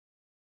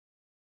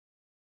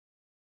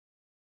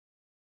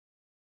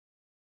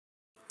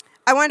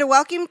I want to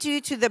welcome you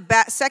to the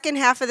second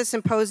half of the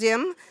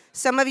symposium.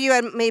 Some of you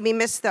had maybe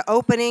missed the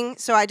opening,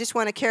 so I just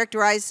want to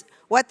characterize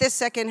what this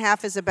second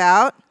half is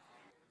about.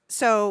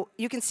 So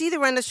you can see the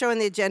run of the show in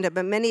the agenda,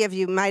 but many of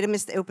you might have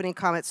missed the opening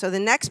comments. So the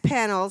next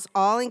panels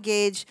all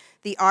engage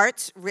the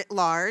arts writ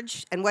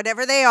large, and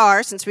whatever they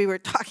are, since we were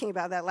talking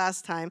about that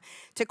last time,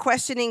 to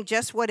questioning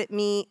just what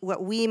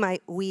we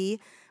might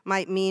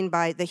mean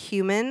by the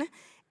human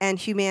and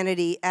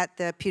humanity at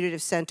the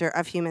putative center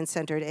of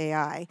human-centered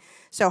AI.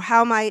 So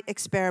how might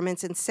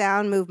experiments in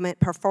sound, movement,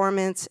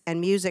 performance,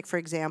 and music, for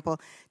example,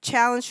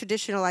 challenge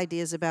traditional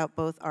ideas about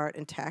both art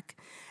and tech?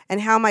 And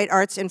how might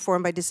arts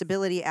informed by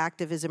disability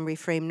activism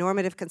reframe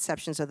normative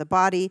conceptions of the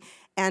body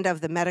and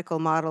of the medical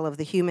model of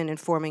the human,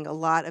 informing a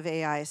lot of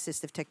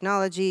AI-assistive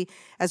technology,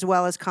 as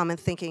well as common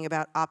thinking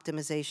about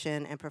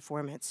optimization and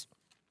performance?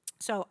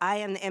 So I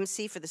am the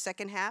MC for the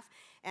second half,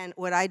 and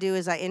what I do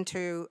is I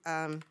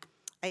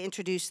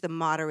introduce the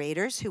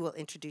moderators who will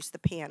introduce the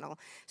panel.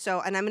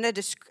 So, and I'm going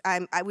to,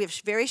 we have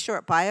very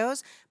short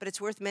bios, but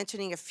it's worth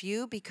mentioning a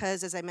few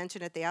because, as I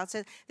mentioned at the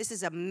outset, this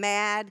is a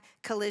mad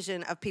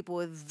collision of people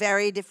with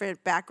very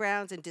different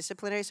backgrounds and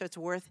disciplinary, so it's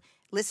worth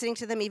listening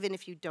to them. Even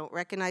if you don't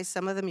recognize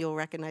some of them, you'll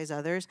recognize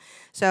others.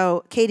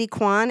 So Catie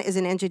Cuan is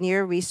an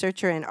engineer,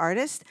 researcher, and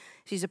artist.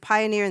 She's a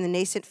pioneer in the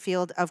nascent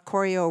field of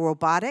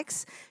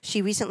Choreo-robotics.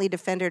 She recently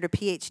defended her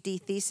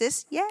PhD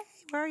thesis. Yay,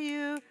 where are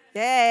you?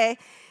 Yay.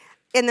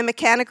 In the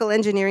mechanical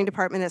engineering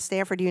department at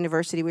Stanford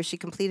University, where she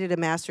completed a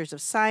master's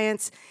of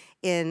science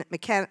in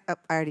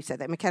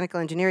mechanical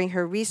engineering.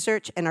 Her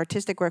research and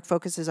artistic work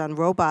focuses on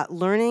robot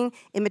learning,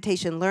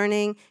 imitation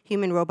learning,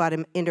 human-robot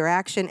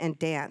interaction, and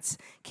dance.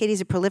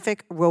 Catie's a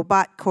prolific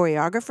robot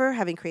choreographer,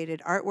 having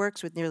created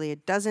artworks with nearly a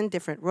dozen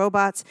different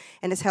robots,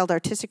 and has held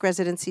artistic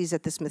residencies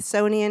at the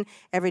Smithsonian,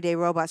 Everyday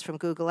Robots from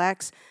Google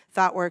X,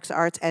 ThoughtWorks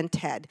Arts, and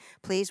TED.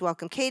 Please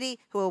welcome Catie,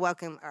 who will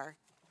welcome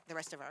the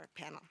rest of our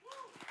panel.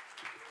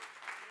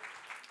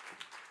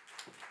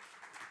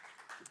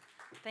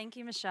 Thank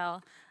you,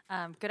 Michelle.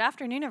 Good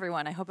afternoon,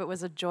 everyone. I hope it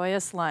was a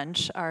joyous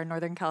lunch. Our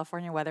Northern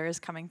California weather is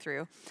coming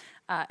through.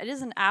 It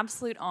is an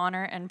absolute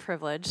honor and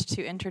privilege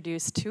to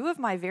introduce two of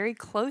my very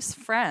close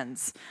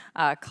friends,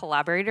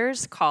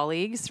 collaborators,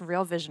 colleagues,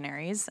 real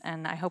visionaries,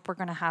 and I hope we're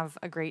going to have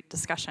a great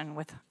discussion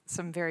with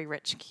some very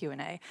rich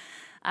Q&A.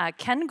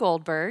 Ken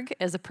Goldberg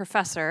is a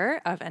professor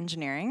of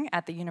engineering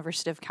at the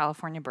University of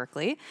California,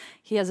 Berkeley.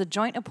 He has a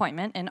joint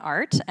appointment in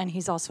art, and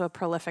he's also a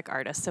prolific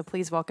artist. So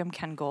please welcome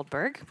Ken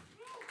Goldberg.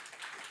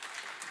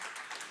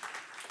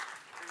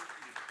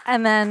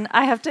 And then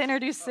I have to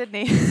introduce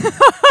Sydney.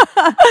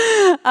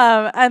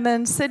 And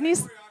then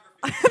Sydney's...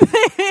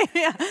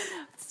 yeah,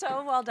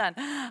 so well done.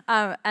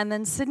 And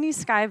then Sydney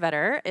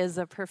Skybetter is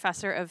a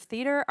professor of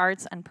theater,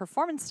 arts, and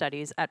performance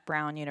studies at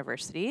Brown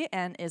University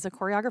and is a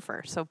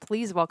choreographer. So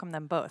please welcome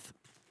them both.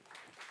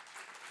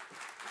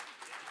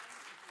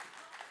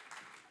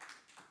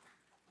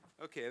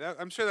 Okay,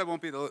 I'm sure that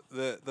won't be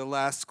the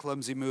last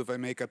clumsy move I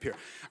make up here.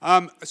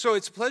 So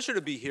it's a pleasure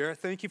to be here.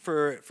 Thank you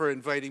for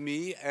inviting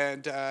me,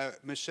 and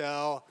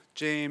Michelle,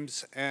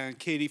 James, and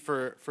Catie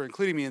for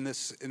including me in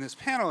this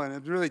panel. And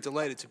I'm really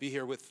delighted to be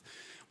here with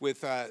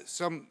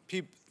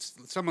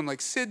someone like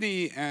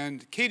Sydney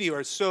and Catie, who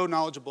are so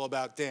knowledgeable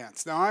about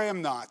dance. Now I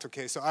am not.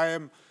 Okay, so I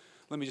am.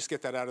 Let me just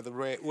get that out of the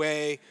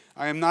way.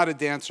 I am not a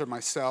dancer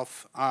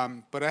myself,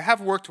 but I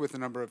have worked with a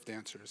number of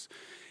dancers,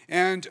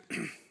 and.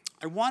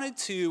 I wanted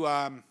to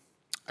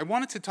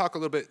talk a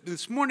little bit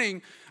this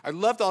morning. I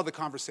loved all the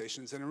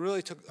conversations, and I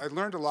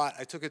learned a lot.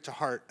 I took it to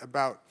heart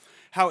about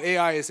how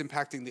AI is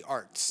impacting the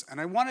arts,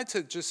 and I wanted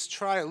to just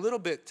try a little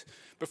bit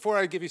before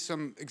I give you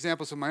some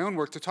examples of my own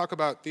work to talk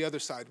about the other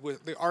side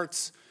with the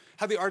arts,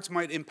 how the arts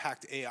might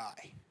impact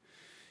AI.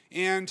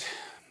 And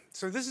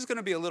so this is going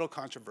to be a little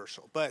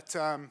controversial, but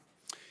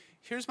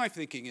here's my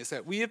thinking: is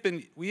that we have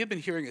been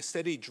hearing a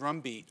steady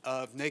drumbeat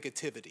of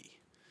negativity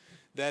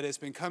that has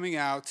been coming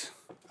out.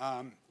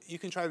 You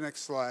can try the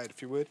next slide,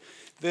 if you would.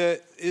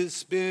 That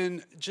has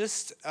been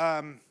just,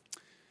 well,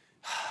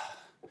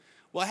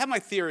 I have my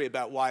theory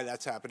about why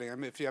that's happening. I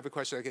mean, if you have a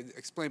question, I can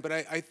explain. But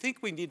I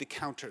think we need to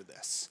counter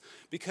this.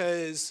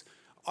 Because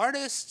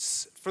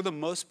artists, for the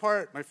most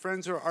part, my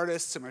friends who are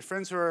artists and my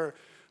friends who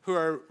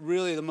are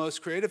really the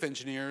most creative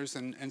engineers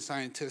and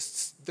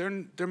scientists,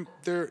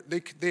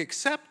 they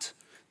accept,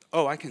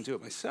 oh, I can do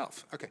it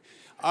myself. Okay.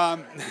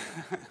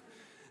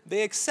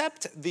 They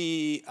accept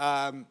the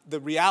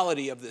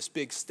reality of this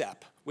big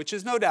step, which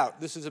is no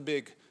doubt this is a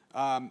big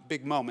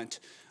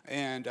moment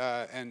and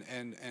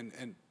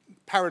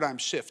paradigm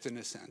shift in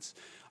a sense.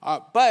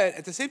 But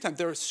at the same time,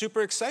 they're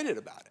super excited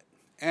about it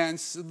and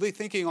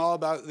thinking all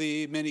about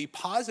the many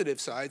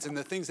positive sides and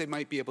the things they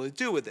might be able to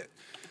do with it.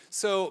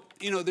 So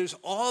there's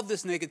all of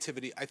this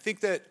negativity. I think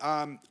that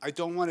I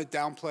don't want to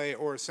downplay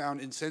or sound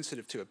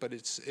insensitive to it, but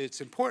it's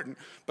important.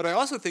 But I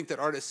also think that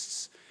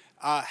artists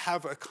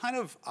have a kind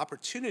of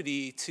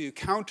opportunity to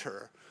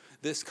counter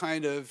this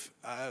kind of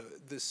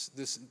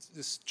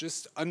this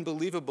just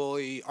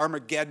unbelievably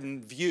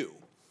Armageddon view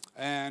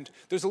And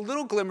there's a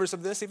little glimmers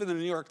of this. Even the New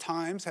York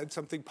Times had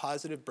something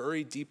positive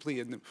buried deeply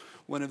in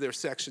one of their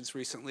sections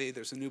recently.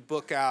 There's a new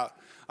book out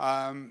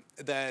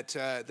that's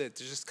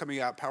just coming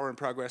out, Power in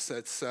Progress,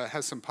 that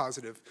has some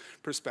positive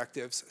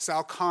perspectives.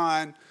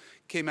 Cuan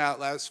came out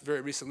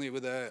very recently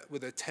with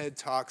a TED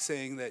talk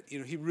saying that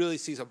he really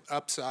sees an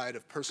upside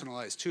of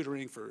personalized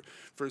tutoring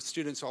for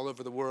students all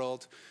over the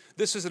world.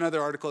 This is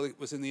another article that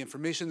was in the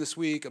Information this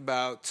week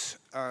about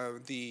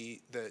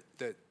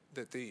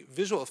that the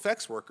visual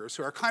effects workers,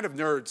 who are kind of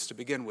nerds to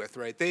begin with,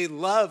 right? They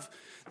love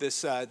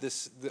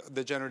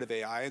the generative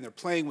AI, and they're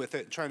playing with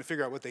it and trying to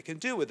figure out what they can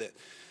do with it.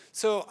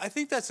 So I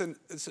think that's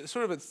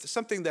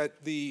something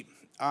that the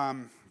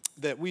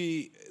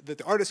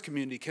artist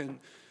community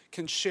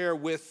can share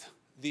with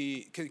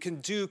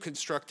can do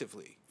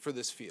constructively for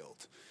this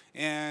field.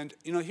 And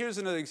here's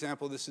another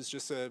example. This is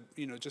just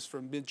just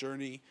from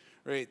Midjourney,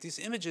 right? These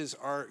images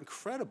are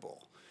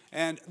incredible.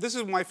 And this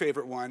is my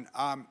favorite one.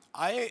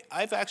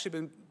 I've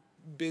actually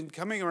been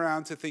coming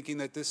around to thinking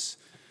that this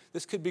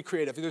could be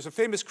creative. There's a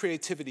famous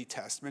creativity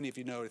test, many of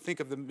you know. Think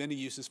of the many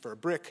uses for a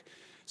brick.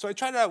 So I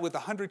tried it out with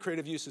 100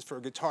 creative uses for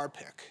a guitar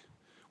pick,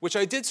 which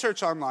I did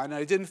search online, and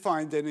I didn't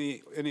find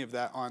any of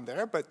that on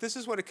there. But this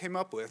is what it came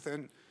up with,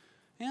 and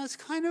it's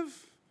kind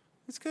of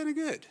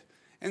good.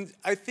 And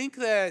I think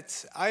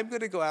that I'm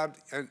going to go out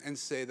and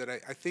say that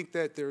I think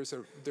that there's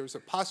a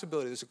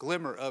possibility, there's a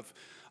glimmer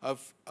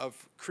of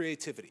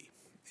creativity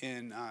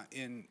in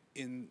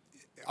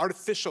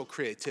artificial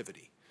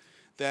creativity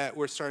that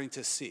we're starting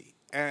to see.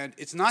 And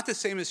it's not the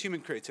same as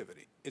human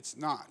creativity. It's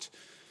not.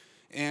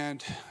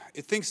 And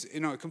it thinks,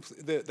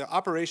 the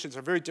operations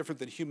are very different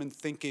than human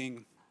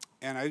thinking.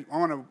 And I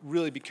want to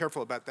really be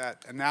careful about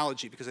that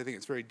analogy because I think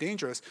it's very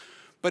dangerous.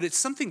 But it's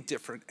something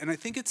different. And I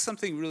think it's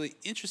something really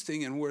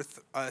interesting and worth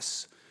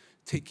us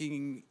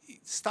taking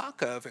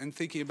stock of and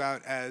thinking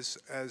about as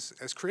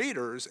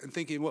creators and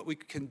thinking what we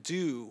can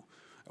do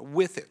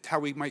with it, how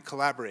we might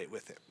collaborate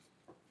with it.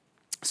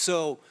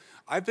 So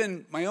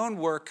my own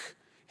work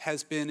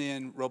has been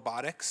in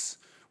robotics,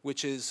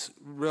 which is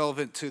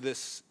relevant to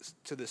this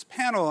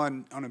panel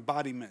on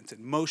embodiment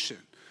and motion.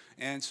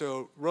 And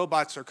so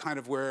robots are kind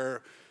of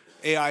where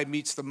AI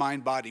meets the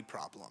mind-body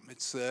problem.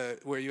 It's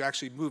where you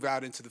actually move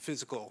out into the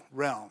physical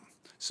realm.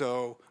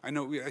 So I'm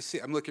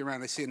looking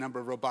around, I see a number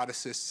of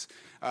roboticists,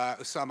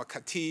 Osama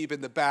Khatib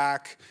in the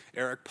back,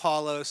 Eric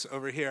Paulos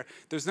over here.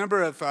 There's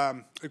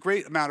a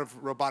great amount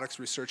of robotics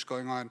research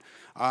going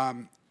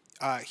on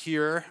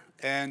here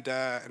and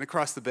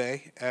across the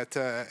bay at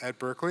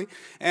Berkeley.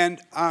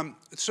 And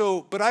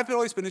but I've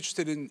always been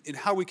interested in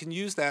how we can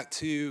use that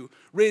to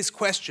raise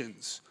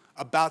questions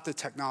about the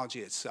technology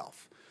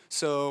itself.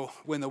 So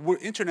when the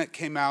internet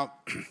came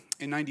out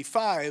in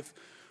 '95,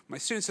 my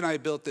students and I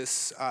built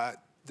this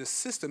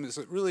system.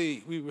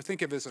 We were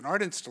thinking of it as an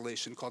art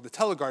installation called the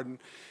Telegarden,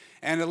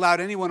 and it allowed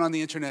anyone on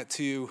the internet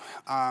to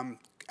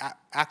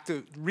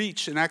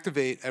reach and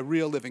activate a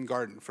real living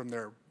garden from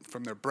their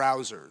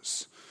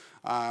browsers.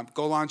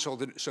 Golan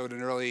showed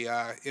an early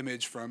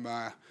image from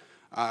the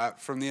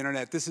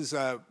internet. This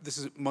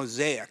is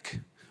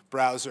Mosaic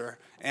browser,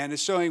 and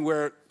it's showing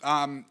where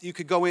you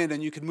could go in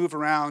and you could move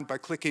around by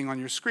clicking on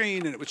your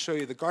screen, and it would show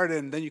you the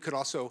garden. Then you could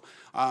also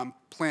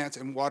plant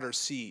and water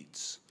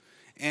seeds.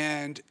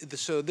 And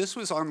so this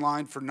was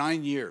online for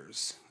 9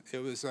 years.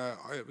 It was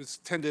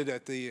attended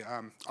at the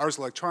Ars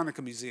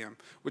Electronica Museum,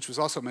 which was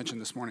also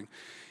mentioned this morning.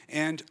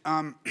 And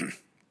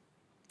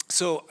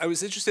so I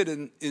was interested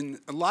in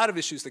a lot of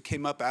issues that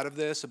came up out of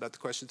this, about the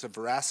questions of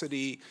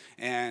veracity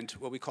and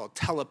what we call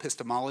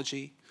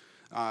telepistemology.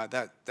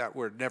 That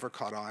word never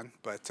caught on,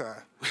 but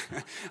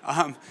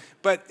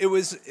it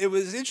was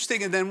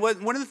interesting. And then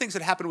one of the things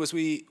that happened was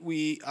we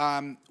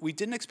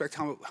didn't expect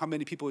how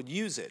many people would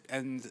use it,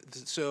 and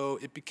so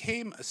it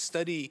became a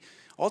study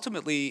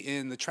ultimately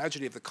in the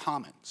tragedy of the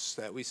commons,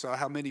 that we saw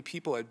how many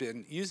people had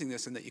been using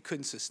this and that you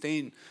couldn't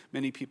sustain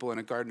many people in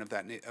a garden of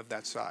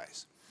that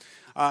size.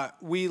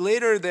 We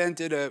later then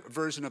did a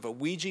version of a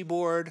Ouija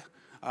board,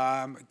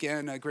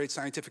 again a great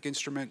scientific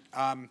instrument.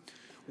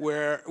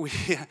 Where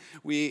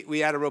we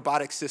had a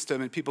robotic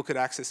system and people could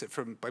access it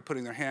by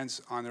putting their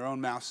hands on their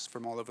own mouse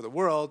from all over the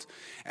world.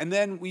 And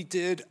then we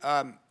did,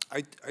 I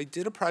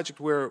did a project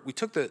where we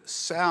took the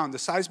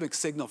seismic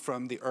signal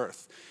from the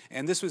Earth.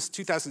 And this was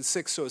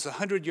 2006, so it was the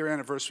 100-year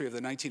anniversary of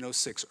the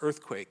 1906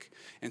 earthquake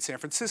in San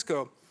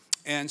Francisco.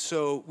 And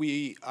so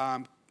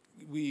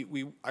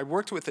I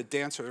worked with a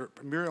dancer,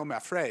 Muriel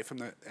Maffray from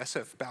the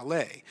SF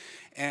Ballet,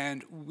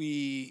 and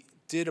we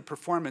did a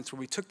performance where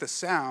we took the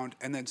sound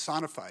and then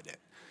sonified it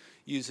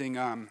using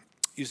a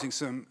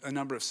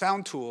number of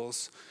sound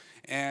tools.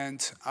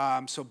 And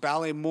so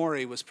Ballet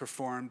Mori was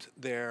performed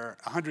there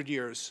 100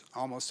 years,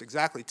 almost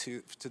exactly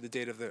to the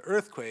date of the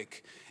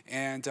earthquake.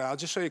 And I'll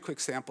just show you a quick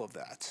sample of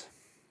that.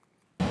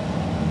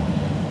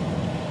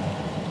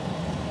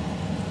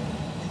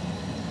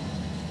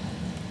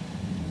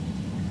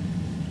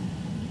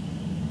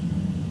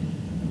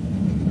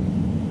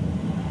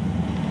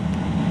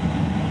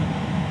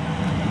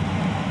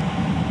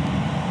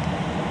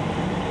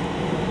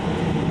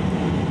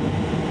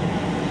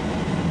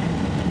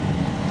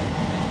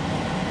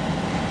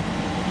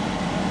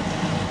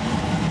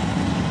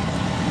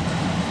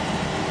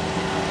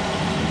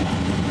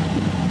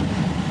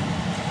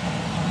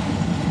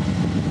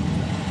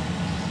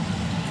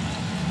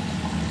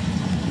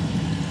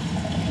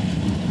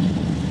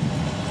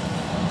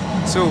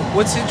 So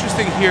what's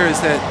interesting here is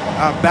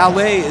that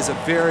ballet is a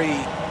very,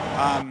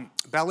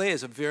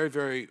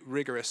 very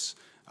rigorous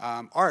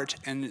art,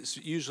 and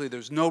usually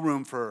there's no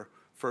room for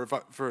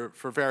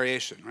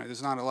variation, right?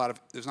 There's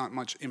not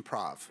much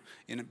improv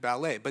in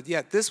ballet, but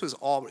yet this was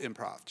all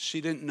improv.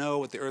 She didn't know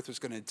what the Earth was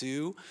going to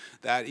do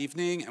that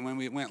evening, and when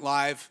we went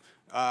live,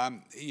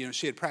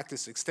 she had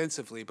practiced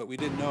extensively, but we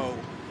didn't know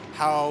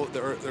how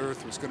the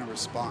Earth was going to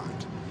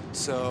respond.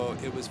 So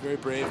it was very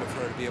brave of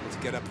her to be able to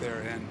get up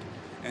there and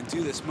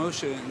do this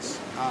motions,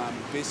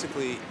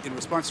 basically in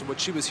response to what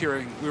she was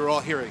hearing, we were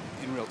all hearing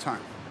in real time.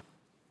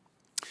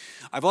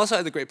 I've also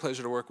had the great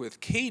pleasure to work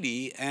with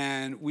Catie,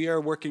 and we are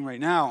working right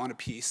now on a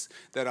piece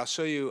that I'll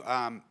show you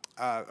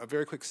a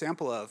very quick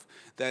sample of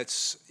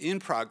that's in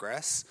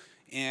progress.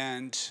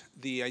 And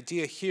the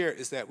idea here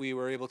is that we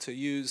were able to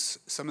use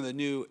some of the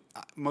new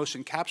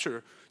motion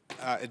capture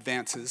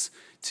advances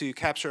to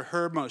capture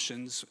her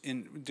motions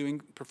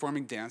in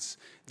performing dance.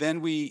 Then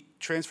we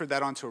transferred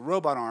that onto a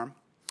robot arm,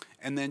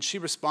 and then she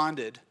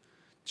responded.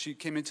 She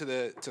came into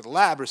the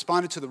lab,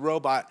 responded to the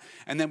robot,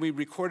 and then we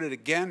recorded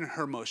again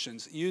her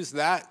motions, used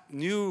that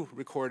new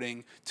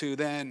recording to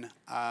then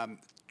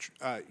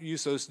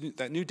use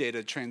that new data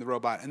to train the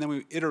robot, and then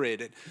we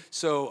iterated.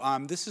 So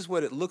this is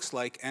what it looks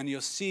like, and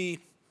you'll see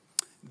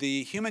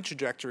the human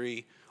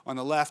trajectory on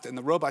the left and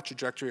the robot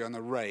trajectory on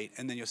the right,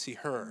 and then you'll see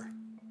her.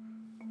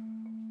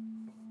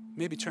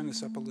 Maybe turn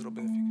this up a little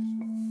bit if you could.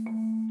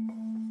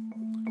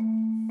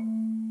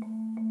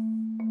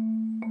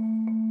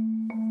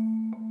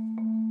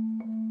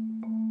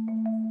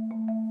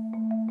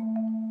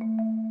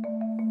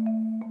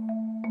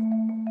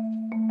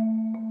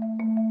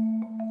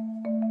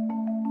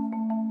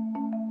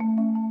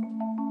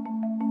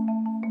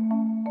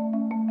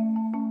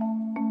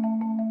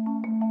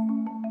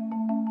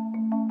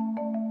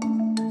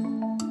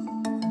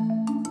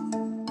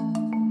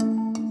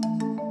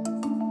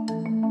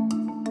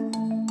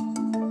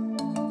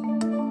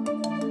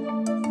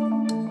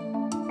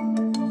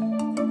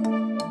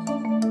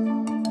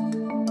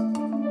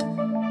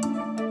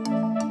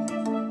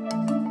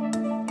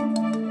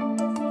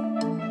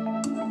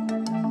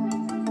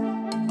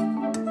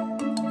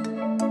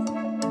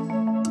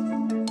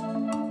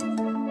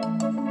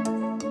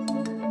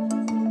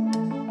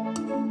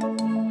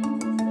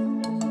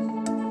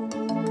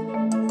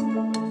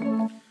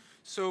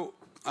 So,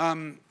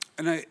 and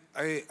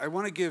I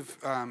want to give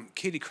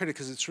Catie credit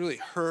because it's really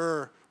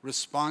her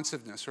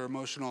responsiveness, her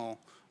emotional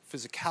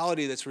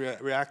physicality that's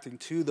reacting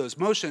to those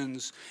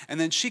motions. And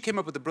then she came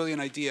up with the brilliant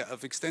idea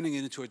of extending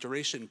it into a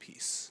duration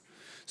piece.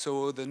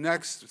 So the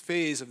next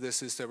phase of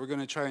this is that we're going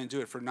to try and do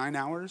it for 9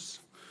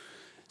 hours.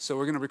 So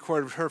we're going to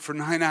record her for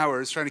 9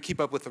 hours, trying to keep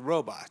up with the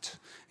robot,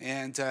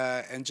 and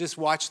just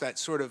watch that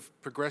sort of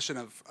progression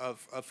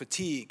of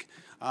fatigue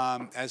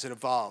as it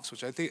evolves.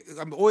 Which I think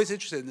I'm always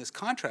interested in this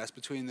contrast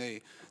between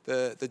the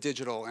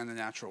digital and the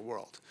natural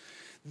world.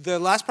 The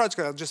last project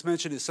I'll just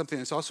mention is something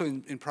that's also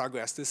in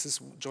progress. This is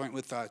joint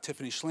with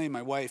Tiffany Schlame,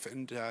 my wife,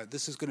 and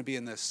this is going to be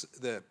in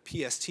the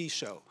PST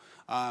show,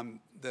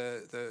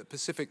 the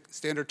Pacific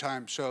Standard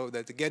Time show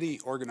that the Getty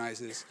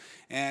organizes.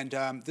 And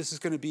this is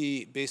going to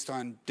be based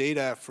on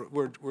data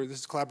where this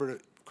is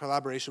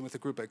collaboration with a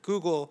group at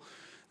Google,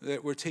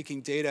 that we're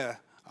taking data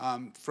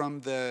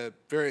from the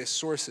various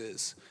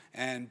sources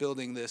and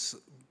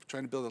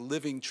trying to build a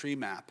living tree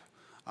map,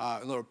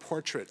 a little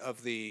portrait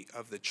of the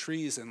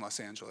trees in Los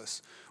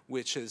Angeles,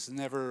 which has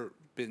never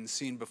been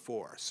seen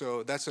before.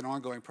 So that's an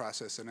ongoing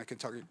process, and I can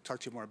talk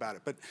to you more about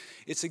it. But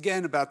it's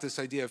again about this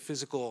idea of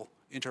physical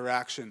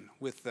interaction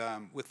with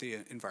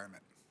the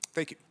environment.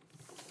 Thank you.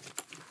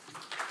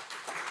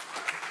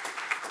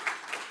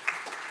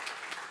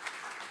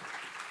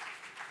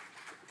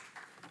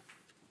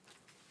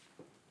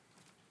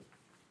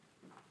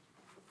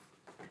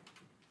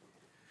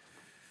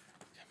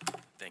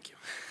 Thank you.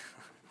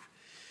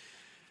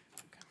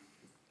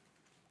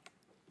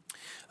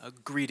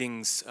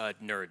 Greetings,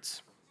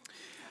 nerds.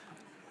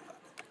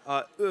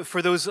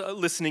 For those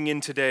listening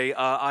in today,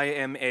 I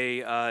am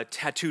a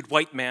tattooed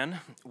white man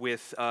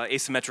with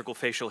asymmetrical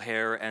facial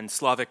hair and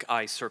Slavic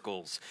eye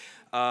circles.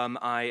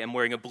 I am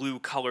wearing a blue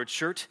collared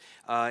shirt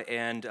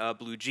and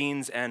blue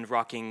jeans and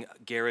rocking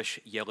garish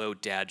yellow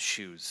dad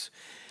shoes.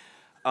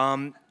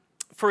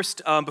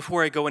 First,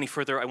 before I go any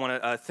further, I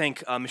want to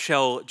thank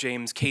Michelle,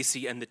 James,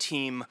 Casey, and the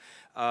team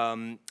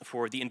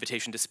for the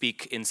invitation to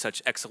speak in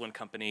such excellent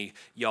company.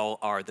 Y'all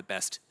are the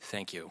best.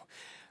 Thank you.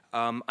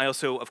 I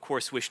also, of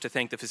course, wish to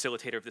thank the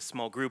facilitator of this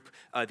small group,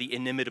 the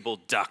inimitable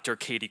Dr.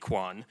 Catie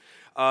Cuan,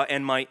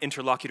 and my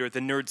interlocutor,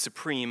 the nerd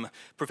supreme,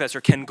 Professor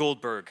Ken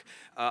Goldberg.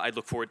 I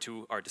look forward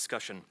to our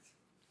discussion.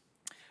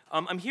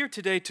 I'm here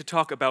today to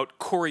talk about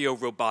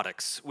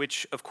Choreo-robotics,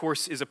 which, of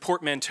course, is a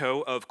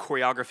portmanteau of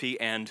choreography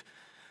and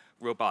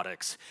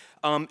robotics.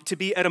 To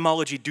be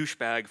etymology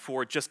douchebag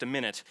for just a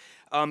minute,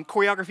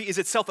 choreography is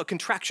itself a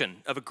contraction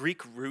of a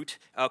Greek root,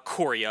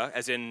 chorea,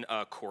 as in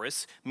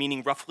chorus,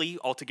 meaning roughly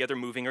altogether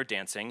moving or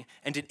dancing,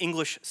 and an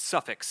English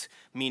suffix,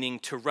 meaning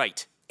to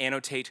write,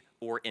 annotate,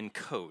 or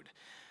encode.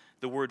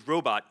 The word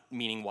robot,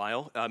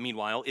 meanwhile,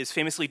 is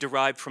famously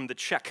derived from the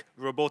Czech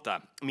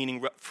robota,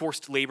 meaning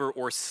forced labor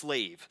or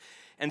slave.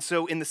 And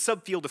so in the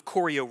subfield of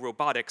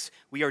choreo-robotics,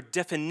 we are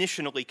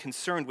definitionally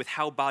concerned with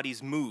how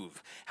bodies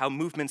move, how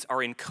movements are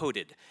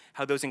encoded,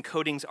 how those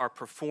encodings are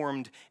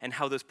performed, and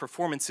how those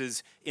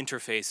performances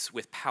interface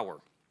with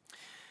power.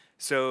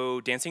 So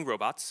dancing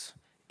robots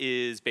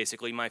is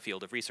basically my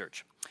field of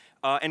research.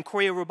 And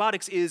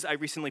choreo-robotics is, I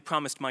recently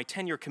promised my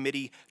tenure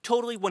committee,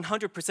 totally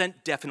 100%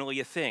 definitely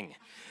a thing.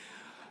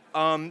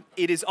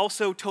 It is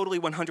also totally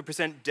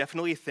 100%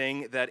 definitely a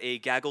thing that a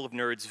gaggle of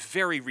nerds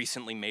very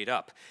recently made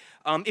up.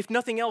 If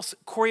nothing else,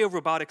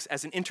 choreo-robotics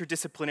as an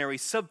interdisciplinary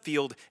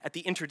subfield at the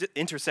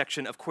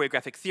intersection of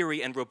choreographic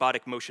theory and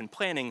robotic motion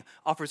planning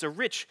offers a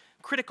rich,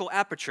 critical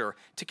aperture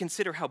to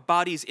consider how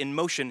bodies in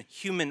motion,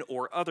 human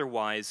or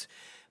otherwise,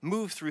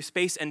 move through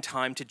space and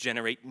time to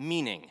generate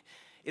meaning.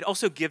 It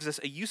also gives us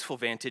a useful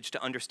vantage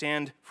to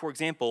understand, for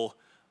example,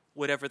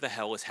 whatever the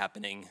hell is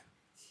happening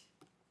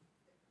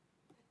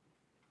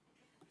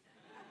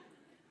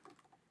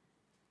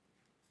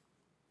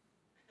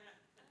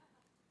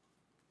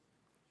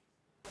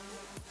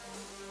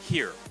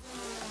here.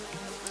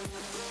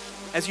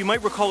 As you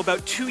might recall,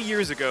 about 2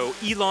 years ago,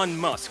 Elon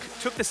Musk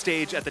took the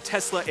stage at the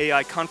Tesla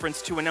AI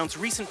conference to announce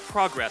recent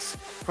progress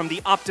from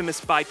the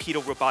Optimus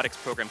bipedal robotics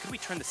program. Could we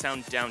turn the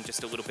sound down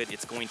just a little bit?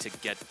 It's going to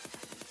get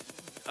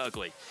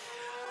ugly.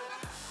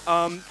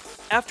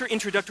 After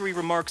introductory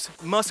remarks,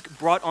 Musk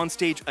brought on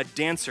stage a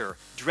dancer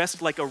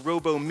dressed like a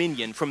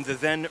robo-minion from the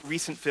then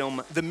recent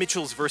film The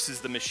Mitchells vs.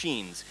 the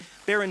Machines.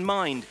 Bear in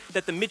mind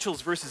that The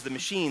Mitchells vs. the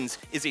Machines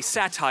is a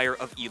satire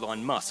of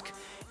Elon Musk.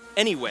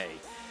 Anyway,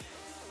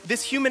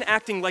 this human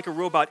acting like a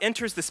robot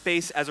enters the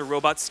space as a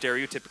robot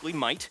stereotypically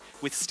might,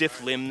 with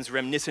stiff limbs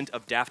reminiscent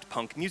of Daft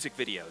Punk music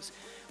videos.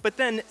 But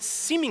then,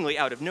 seemingly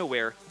out of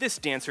nowhere, this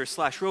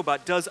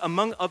dancer/robot does,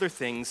 among other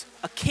things,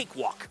 a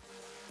cakewalk.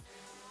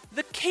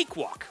 The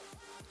cakewalk.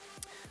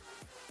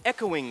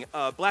 Echoing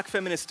black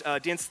feminist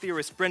dance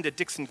theorist Brenda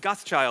Dixon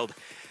Gothschild,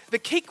 the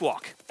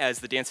cakewalk, as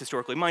the dance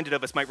historically minded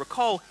of us might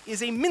recall,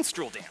 is a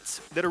minstrel dance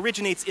that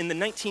originates in the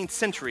 19th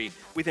century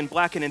within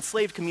black and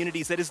enslaved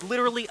communities that is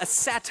literally a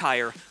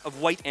satire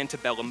of white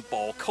antebellum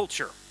ball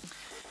culture.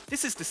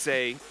 This is to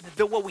say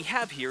that what we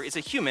have here is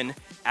a human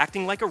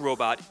acting like a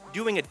robot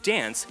doing a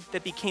dance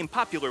that became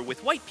popular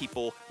with white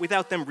people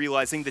without them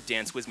realizing the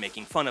dance was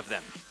making fun of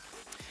them.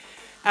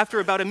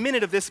 After about a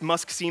minute of this,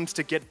 Musk seems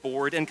to get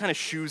bored and kind of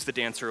shoos the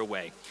dancer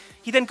away.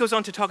 He then goes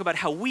on to talk about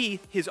how we,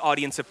 his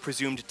audience of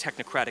presumed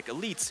technocratic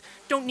elites,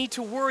 don't need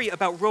to worry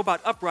about robot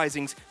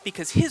uprisings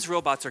because his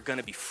robots are going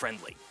to be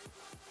friendly.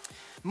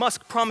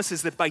 Musk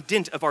promises that by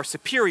dint of our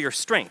superior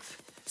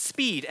strength,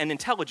 speed, and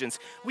intelligence,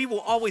 we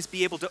will always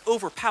be able to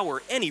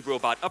overpower any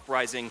robot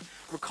uprising.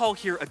 Recall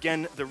here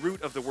again, the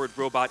root of the word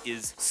robot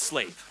is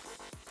slave.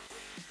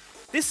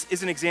 This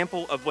is an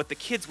example of what the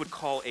kids would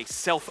call a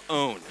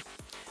self-own,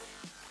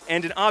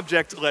 and an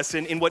object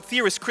lesson in what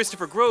theorist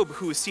Christopher Grobe,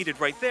 who is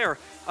seated right there,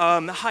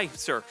 hi,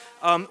 sir,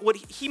 what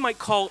he might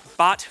call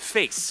bot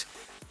face.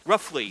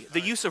 Roughly,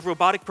 the use of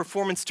robotic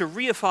performance to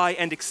reify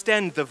and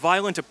extend the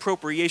violent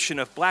appropriation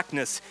of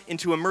blackness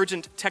into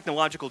emergent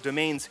technological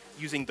domains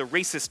using the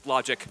racist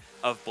logic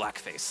of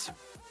blackface.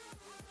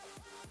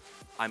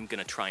 I'm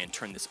gonna try and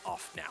turn this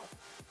off now.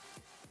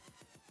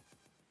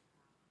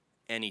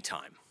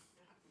 Anytime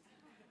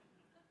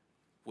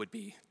would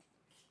be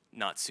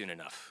not soon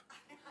enough.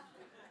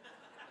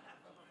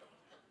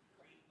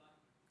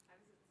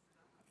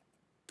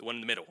 The one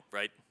in the middle,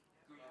 right?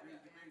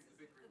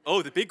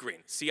 Oh, the big green.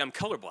 See, I'm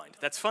colorblind.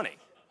 That's funny.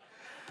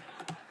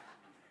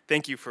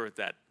 Thank you for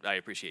that. I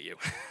appreciate you.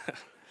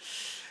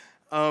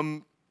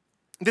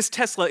 This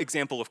Tesla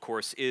example, of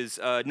course, is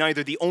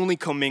neither the only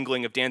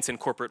commingling of dance and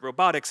corporate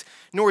robotics,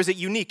 nor is it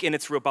unique in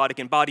its robotic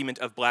embodiment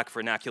of black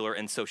vernacular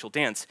and social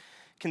dance.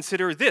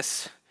 Consider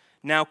this.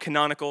 Now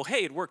canonical,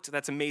 hey, it worked,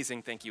 that's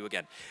amazing, thank you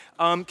again.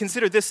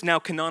 Consider this now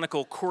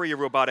canonical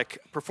choreo-robotic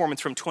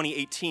performance from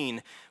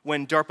 2018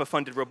 when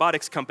DARPA-funded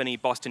robotics company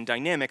Boston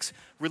Dynamics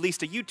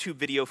released a YouTube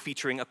video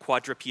featuring a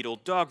quadrupedal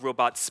dog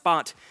robot,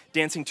 Spot,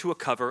 dancing to a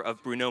cover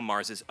of Bruno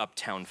Mars's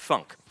Uptown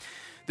Funk.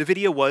 The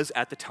video was,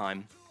 at the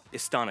time,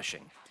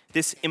 astonishing.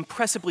 This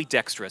impressively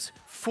dexterous,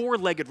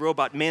 four-legged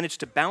robot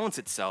managed to balance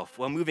itself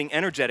while moving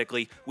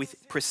energetically with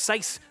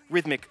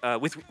rhythmic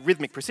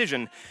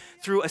precision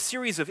through a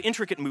series of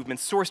intricate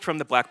movements sourced from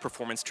the black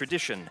performance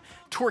tradition.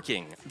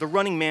 Twerking, the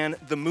running man,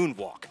 the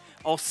moonwalk,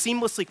 all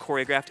seamlessly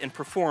choreographed and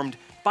performed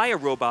by a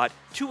robot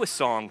to a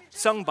song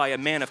sung by a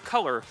man of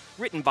color,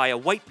 written by a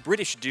white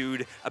British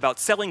dude about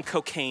selling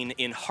cocaine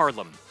in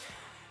Harlem.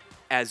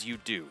 As you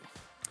do.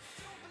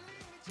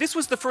 This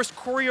was the first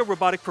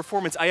choreo-robotic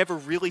performance I ever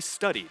really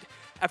studied.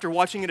 After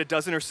watching it a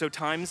dozen or so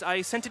times,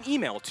 I sent an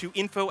email to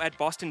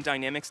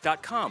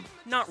info@bostondynamics.com,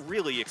 not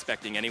really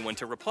expecting anyone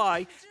to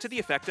reply, to the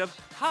effect of,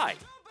 "Hi,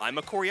 I'm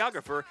a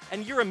choreographer,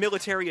 and you're a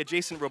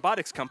military-adjacent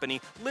robotics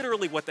company.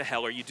 Literally, what the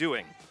hell are you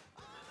doing?"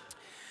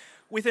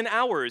 Within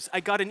hours, I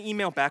got an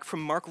email back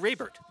from Mark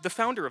Rabert, the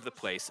founder of the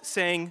place,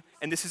 saying,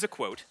 and this is a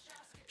quote,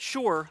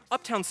 Sure,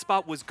 Uptown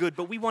Spot was good,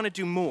 but we want to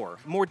do more.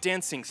 More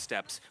dancing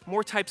steps,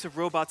 more types of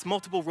robots,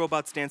 multiple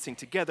robots dancing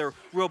together,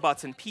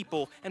 robots and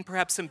people, and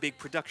perhaps some big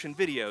production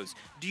videos.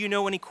 Do you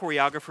know any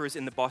choreographers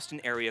in the Boston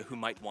area who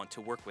might want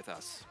to work with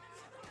us?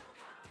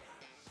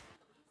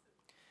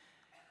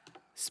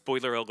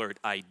 Spoiler alert,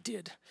 I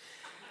did.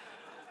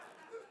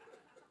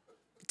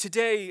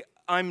 Today,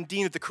 I'm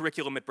dean of the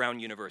curriculum at Brown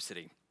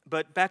University.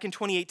 But back in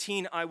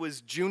 2018, I was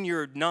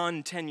junior,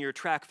 non-tenure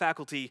track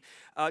faculty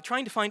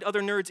trying to find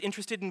other nerds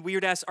interested in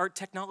weird-ass art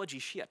technology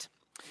shit.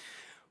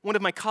 One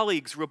of my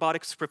colleagues,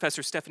 robotics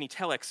professor Stephanie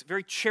Telex,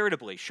 very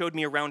charitably showed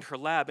me around her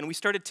lab, and we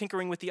started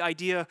tinkering with the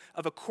idea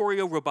of a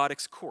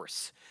Choreo-robotics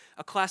course,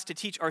 a class to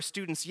teach our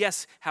students,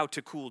 yes, how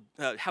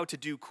to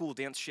do cool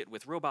dance shit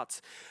with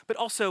robots, but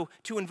also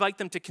to invite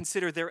them to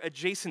consider their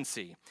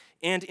adjacency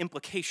and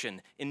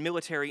implication in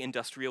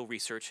military-industrial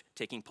research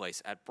taking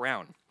place at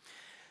Brown.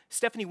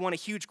 Stephanie won a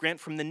huge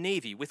grant from the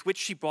Navy with which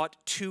she bought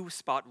 2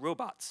 Spot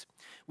robots.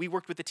 We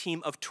worked with a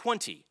team of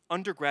 20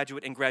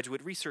 undergraduate and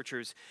graduate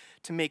researchers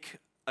to make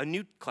a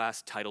new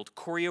class titled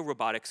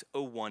Choreorobotics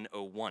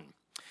 0101.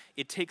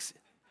 It takes,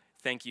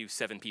 thank you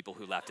 7 people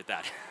who laughed at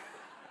that.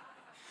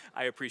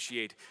 I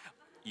appreciate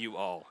you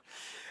all.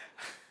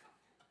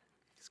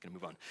 Just gonna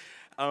move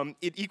on.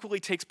 It equally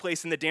takes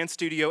place in the dance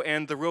studio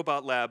and the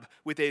robot lab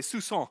with a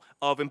soupçon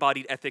of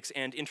embodied ethics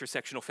and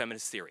intersectional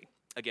feminist theory.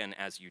 Again,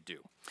 as you do.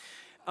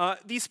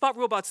 These Spot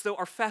robots, though,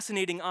 are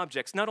fascinating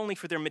objects, not only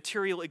for their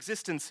material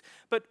existence,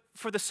 but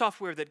for the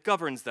software that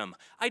governs them.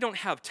 I don't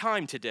have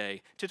time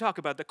today to talk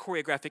about the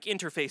choreographic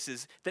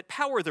interfaces that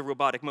power the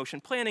robotic motion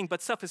planning,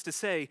 but suffice to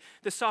say,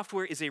 the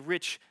software is a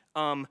rich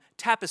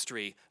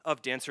tapestry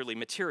of dancerly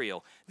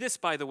material. This,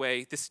 by the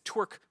way, this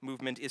twerk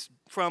movement is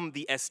from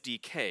the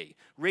SDK.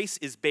 Race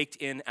is baked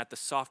in at the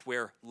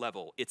software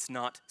level. It's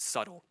not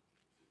subtle.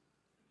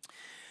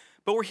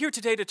 But we're here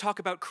today to talk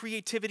about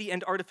creativity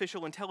and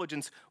artificial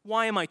intelligence.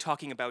 Why am I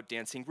talking about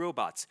dancing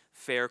robots?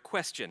 Fair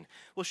question.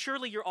 Well,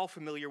 surely you're all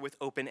familiar with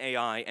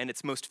OpenAI and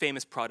its most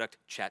famous product,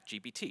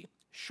 ChatGPT.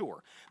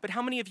 Sure. But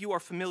how many of you are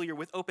familiar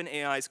with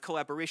OpenAI's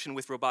collaboration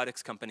with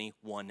robotics company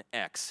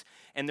 1X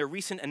and their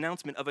recent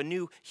announcement of a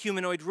new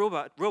humanoid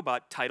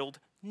robot titled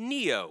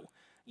Neo?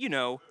 You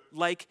know,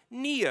 like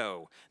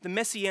Neo, the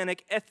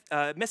messianic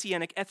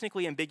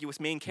ethnically ambiguous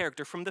main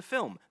character from the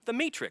film, The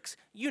Matrix.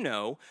 You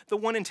know, the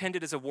one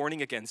intended as a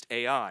warning against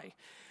AI.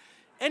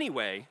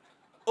 Anyway,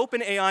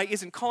 OpenAI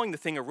isn't calling the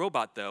thing a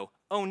robot, though.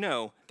 Oh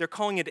no, they're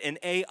calling it an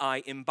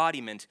AI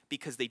embodiment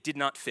because they did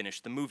not finish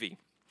the movie.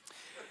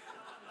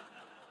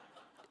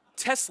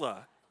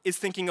 Tesla is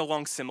thinking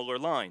along similar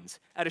lines.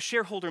 At a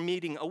shareholder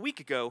meeting a week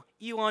ago,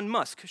 Elon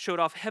Musk showed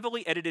off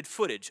heavily edited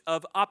footage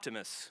of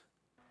Optimus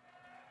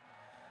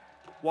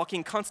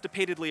walking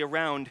constipatedly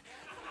around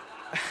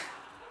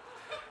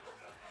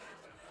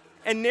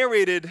and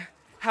narrated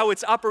how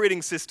its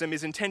operating system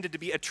is intended to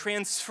be a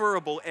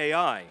transferable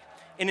AI,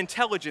 an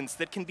intelligence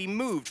that can be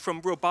moved from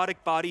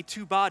robotic body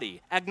to body,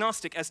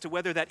 agnostic as to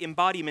whether that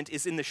embodiment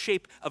is in the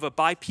shape of a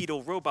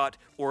bipedal robot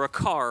or a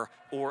car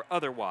or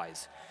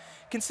otherwise.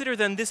 Consider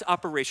then this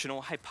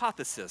operational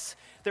hypothesis,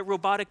 that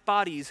robotic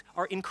bodies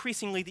are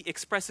increasingly the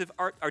expressive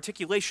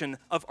articulation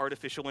of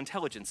artificial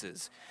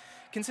intelligences.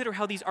 Consider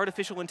how these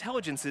artificial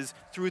intelligences,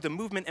 through the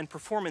movement and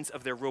performance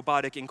of their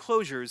robotic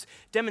enclosures,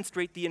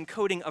 demonstrate the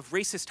encoding of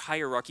racist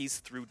hierarchies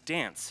through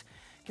dance.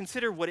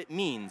 Consider what it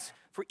means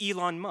for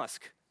Elon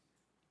Musk,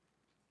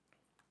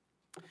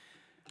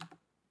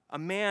 a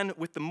man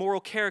with the moral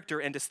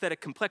character and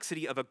aesthetic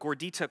complexity of a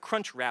gordita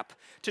crunch wrap,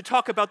 to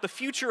talk about the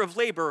future of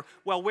labor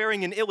while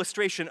wearing an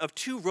illustration of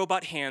 2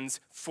 robot hands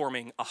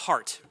forming a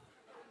heart.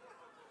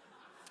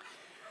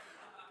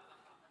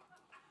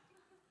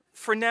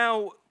 For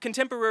now,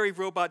 contemporary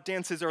robot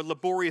dances are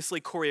laboriously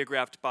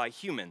choreographed by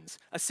humans.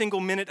 A single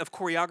minute of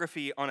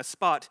choreography on a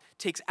spot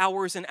takes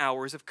hours and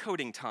hours of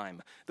coding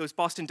time. Those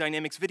Boston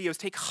Dynamics videos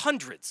take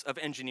hundreds of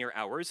engineer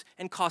hours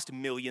and cost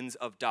millions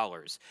of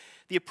dollars.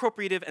 The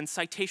appropriative and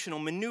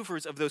citational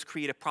maneuvers of those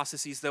creative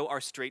processes, though,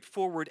 are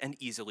straightforward and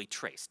easily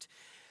traced.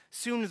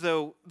 Soon,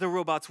 though, the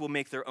robots will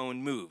make their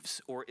own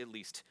moves, or at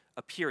least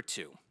appear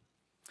to.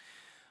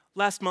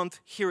 Last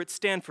month, here at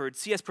Stanford,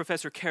 CS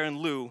professor Karen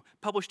Liu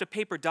published a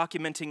paper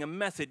documenting a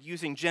method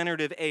using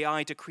generative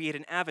AI to create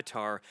an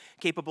avatar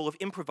capable of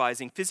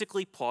improvising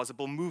physically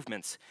plausible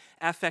movements.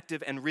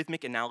 Affective and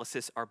rhythmic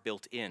analysis are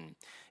built in.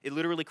 It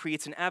literally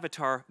creates an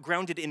avatar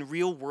grounded in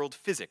real-world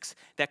physics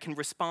that can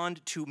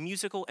respond to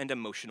musical and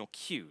emotional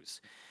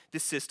cues.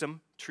 This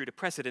system, true to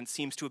precedent,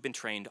 seems to have been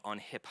trained on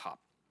hip-hop.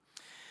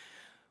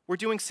 We're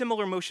doing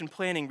similar motion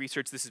planning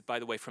research. This is, by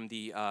the way, from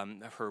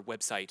her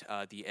website,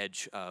 the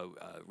EDGE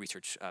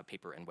research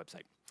paper and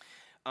website.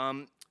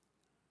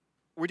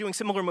 We're doing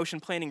similar motion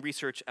planning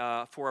research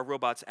for our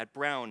robots at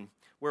Brown.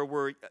 where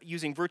we're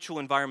using virtual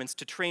environments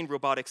to train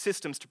robotic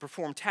systems to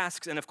perform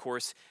tasks and, of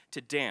course,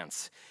 to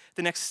dance.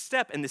 The next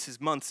step, and this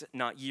is months,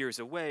 not years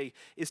away,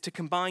 is to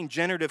combine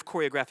generative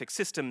choreographic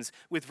systems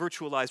with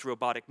virtualized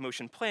robotic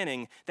motion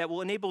planning that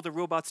will enable the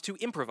robots to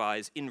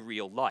improvise in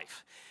real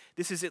life.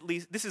 This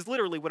is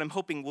literally what I'm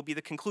hoping will be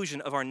the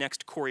conclusion of our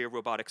next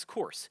Choreo-robotics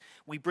course.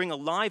 We bring a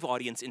live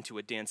audience into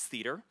a dance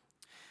theater.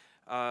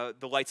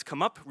 The lights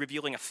come up,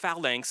 revealing a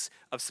phalanx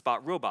of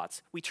spot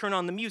robots. We turn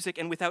on the music,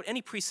 and without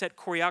any preset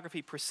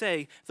choreography per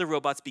se, the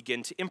robots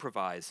begin to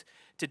improvise,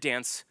 to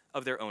dance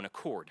of their own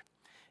accord.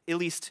 At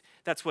least,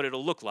 that's what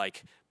it'll look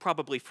like,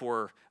 probably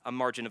for a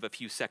margin of a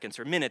few seconds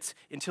or minutes,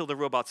 until the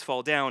robots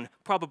fall down,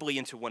 probably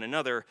into one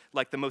another,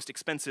 like the most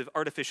expensive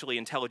artificially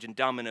intelligent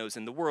dominoes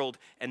in the world,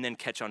 and then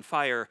catch on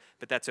fire,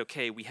 but that's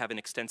okay, we have an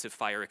extensive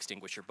fire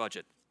extinguisher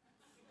budget.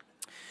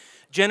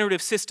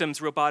 Generative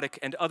systems, robotic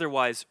and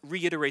otherwise,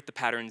 reiterate the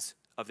patterns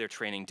of their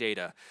training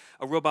data.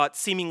 A robot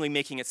seemingly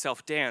making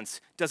itself dance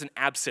doesn't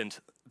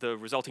absent the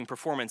resulting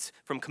performance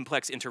from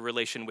complex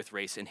interrelation with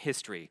race and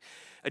history.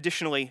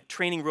 Additionally,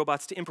 training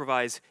robots to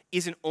improvise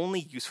isn't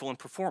only useful in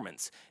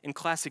performance. In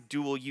classic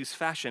dual-use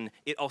fashion,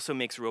 it also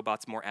makes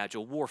robots more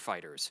agile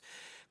warfighters.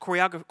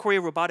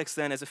 Choreorobotics,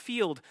 then, as a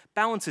field,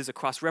 balances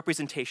across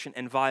representation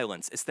and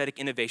violence, aesthetic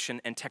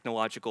innovation, and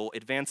technological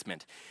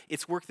advancement.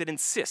 It's work that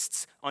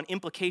insists on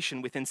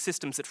implication within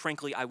systems that,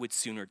 frankly, I would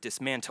sooner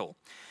dismantle.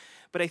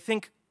 But I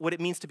think what it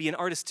means to be an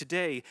artist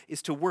today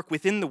is to work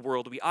within the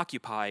world we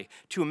occupy,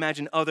 to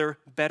imagine other,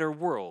 better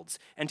worlds,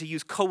 and to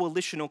use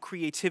coalitional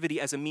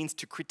creativity as a means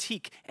to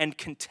critique and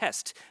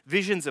contest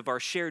visions of our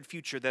shared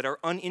future that are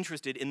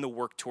uninterested in the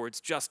work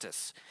towards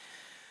justice.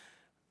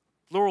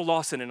 Laurel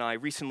Lawson and I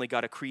recently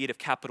got a Creative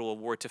Capital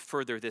Award to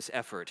further this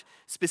effort,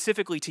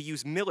 specifically to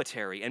use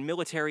military and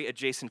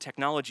military-adjacent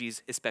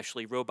technologies,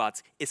 especially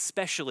robots,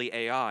 especially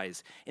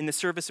AIs, in the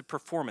service of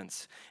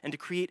performance, and to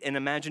create an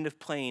imaginative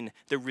plane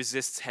that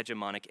resists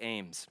hegemonic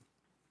aims.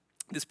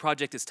 This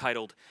project is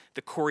titled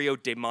the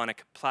Choreo-Daemonic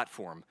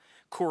Platform.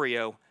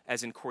 Choreo,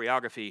 as in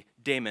choreography,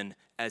 daemon,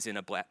 as in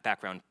a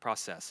background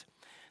process.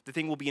 The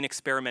thing will be an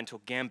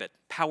experimental gambit,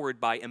 powered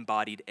by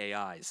embodied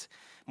AIs.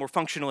 More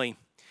functionally,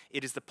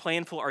 it is the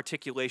planful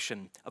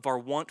articulation of our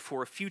want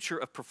for a future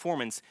of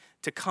performance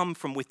to come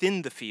from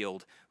within the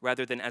field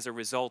rather than as a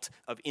result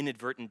of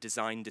inadvertent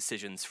design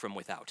decisions from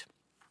without.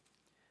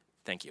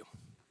 Thank you.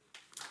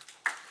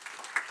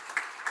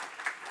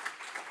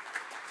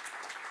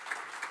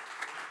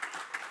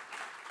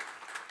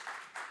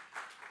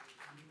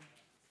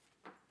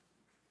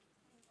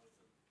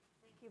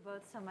 Thank you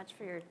both so much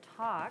for your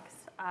talks.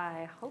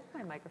 I hope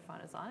my microphone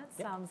is on.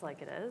 It sounds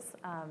like it is.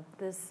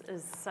 This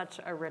is such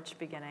a rich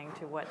beginning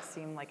to what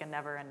seemed like a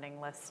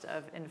never-ending list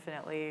of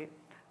infinitely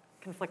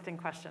conflicting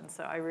questions.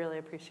 So I really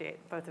appreciate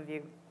both of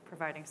you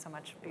providing so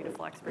much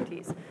beautiful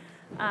expertise.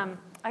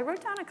 I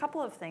wrote down a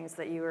couple of things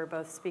that you were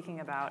both speaking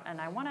about, and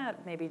I want to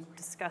maybe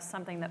discuss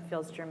something that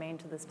feels germane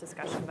to this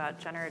discussion about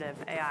generative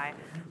AI,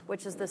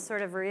 which is this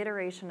sort of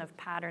reiteration of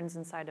patterns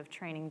inside of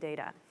training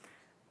data.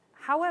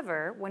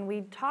 However, when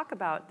we talk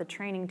about the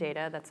training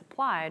data that's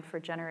applied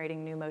for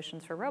generating new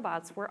motions for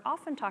robots, we're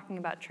often talking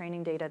about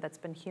training data that's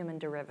been human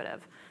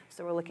derivative.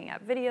 So we're looking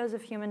at videos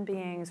of human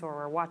beings, or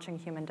we're watching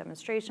human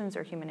demonstrations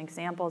or human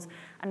examples,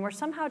 and we're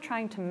somehow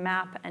trying to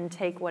map and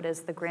take what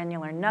is the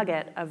granular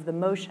nugget of the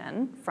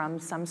motion from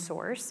some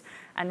source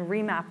and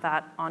remap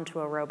that onto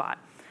a robot.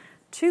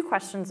 Two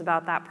questions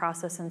about that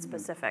process in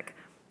specific.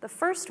 The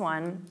first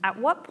one, at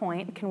what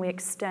point can we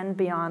extend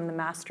beyond the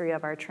mastery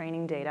of our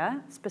training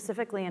data,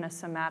 specifically in a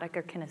somatic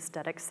or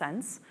kinesthetic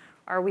sense?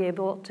 Are we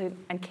able to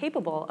and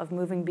capable of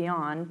moving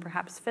beyond,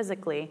 perhaps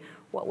physically,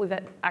 what we've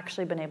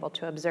actually been able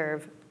to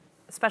observe,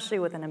 especially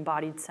with an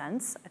embodied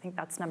sense? I think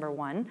that's number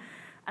one.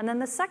 And then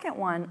the second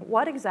one,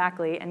 what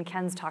exactly, and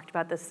Ken's talked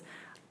about this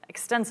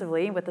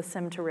extensively with the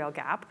sim to real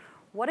gap,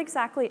 what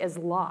exactly is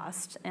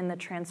lost in the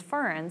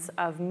transference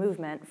of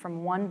movement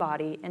from one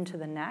body into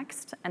the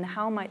next, and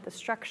how might the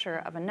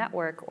structure of a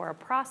network or a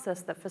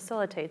process that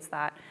facilitates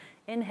that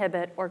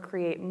inhibit or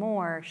create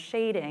more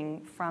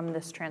shading from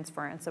this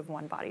transference of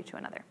one body to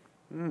another?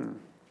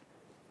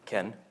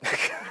 Ken?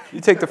 You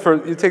take the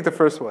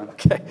first one.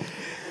 Okay.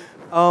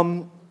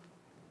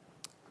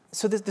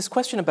 So this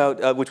question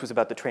about, which was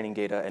about the training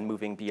data and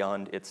moving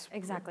beyond its...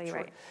 Exactly Sure.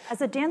 right.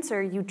 As a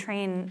dancer, you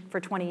train for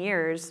 20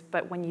 years,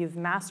 but when you've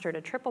mastered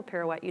a triple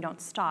pirouette, you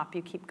don't stop,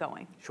 you keep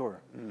going. Sure.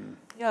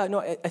 Yeah, no,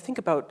 I think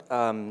about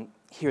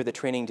here the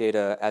training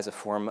data as a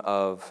form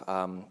of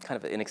kind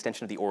of an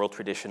extension of the oral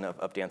tradition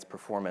of dance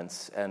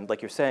performance. And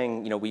like you're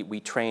saying, we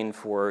train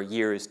for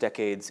years,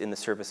 decades in the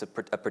service of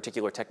a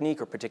particular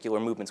technique or particular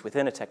movements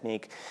within a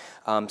technique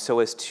so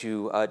as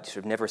to sort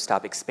of never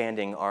stop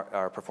expanding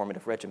our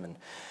performative regimen.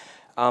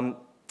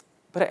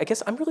 But I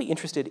guess I'm really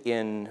interested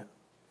in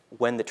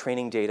when the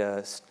training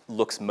data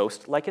looks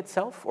most like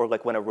itself, or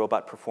like when a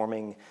robot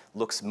performing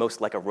looks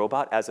most like a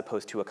robot as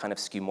opposed to a kind of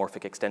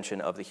skeuomorphic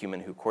extension of the human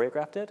who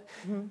choreographed it.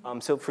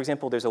 So for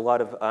example, there's a lot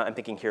of, I'm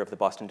thinking here of the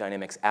Boston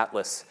Dynamics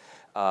Atlas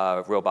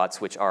robots,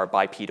 which are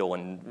bipedal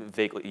and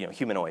vaguely,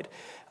 humanoid.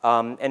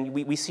 And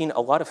we've seen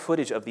a lot of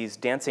footage of these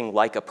dancing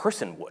like a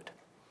person would.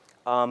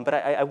 But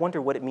I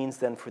wonder what it means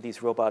then for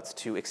these robots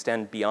to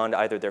extend beyond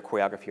either their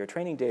choreography or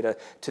training data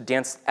to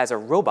dance as a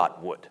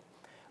robot would.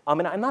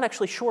 And I'm not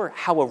actually sure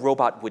how a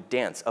robot would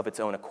dance of its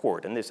own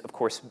accord. And there's, of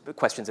course,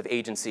 questions of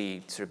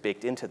agency sort of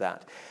baked into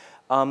that.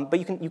 But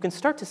you can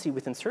start to see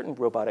within certain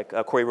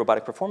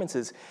choreorobotic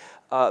performances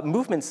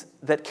movements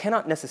that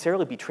cannot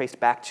necessarily be traced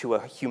back to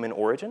a human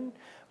origin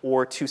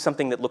or to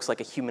something that looks like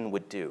a human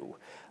would do.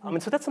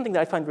 And so that's something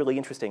that I find really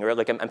interesting, or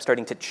like I'm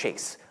starting to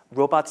chase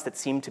robots that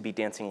seem to be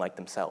dancing like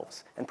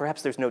themselves. And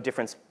perhaps there's no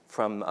difference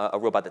from a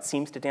robot that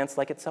seems to dance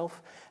like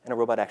itself and a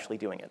robot actually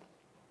doing it.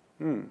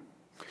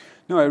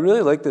 No, I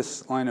really like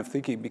this line of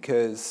thinking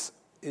because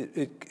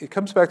it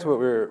comes back to what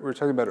we were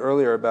talking about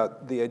earlier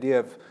about the idea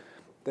of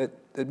that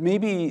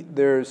maybe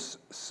there's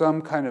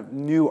some kind of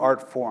new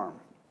art form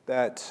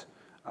that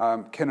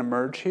can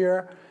emerge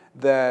here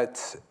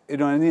that, in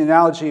the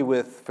analogy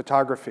with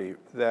photography,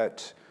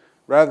 that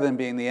rather than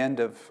being the end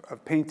of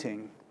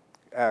painting,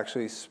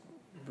 actually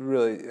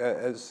really,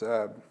 as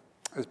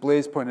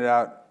Blaise pointed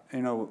out,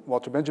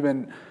 Walter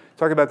Benjamin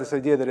talked about this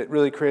idea that it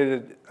really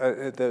created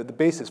the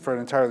basis for an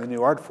entirely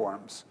new art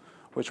forms,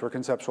 which were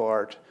conceptual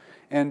art.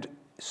 And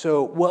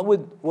so what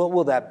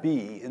will that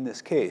be in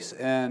this case?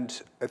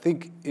 And I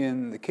think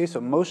in the case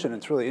of motion,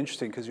 it's really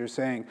interesting because you're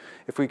saying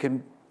if we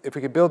can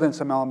build in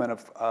some element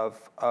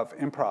of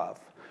improv,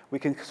 we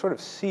can sort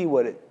of see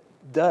what it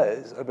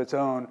does of its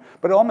own.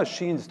 But all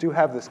machines do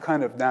have this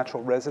kind of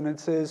natural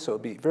resonances, so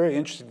it'd be very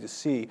interesting to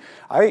see.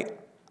 We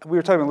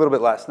were talking a little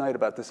bit last night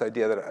about this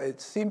idea that it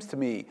seems to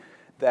me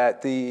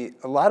that a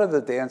lot of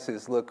the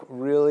dances look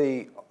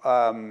really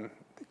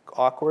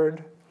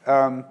awkward,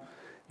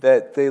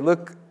 that they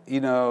look,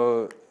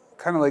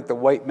 kind of like the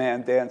white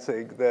man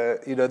dancing.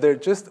 They're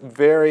just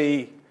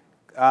very,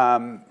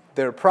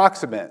 they're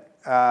approximate,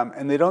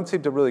 and they don't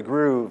seem to really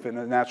groove in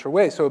a natural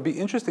way. So it'd be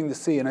interesting to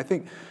see, and I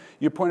think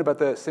your point about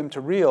the sim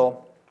to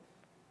real,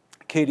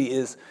 Catie,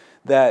 is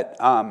that,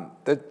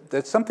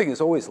 that something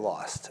is always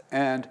lost.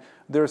 And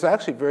there's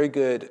actually very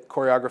good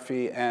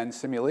choreography and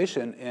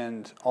simulation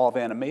in all of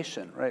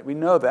animation, right? We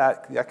know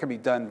that can be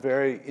done in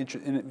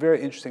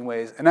very interesting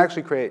ways and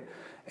actually create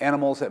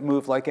animals that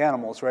move like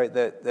animals, right?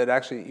 That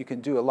actually you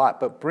can do a lot.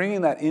 But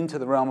bringing that into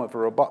the realm of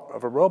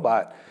a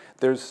robot,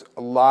 there's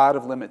a lot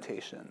of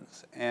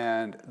limitations.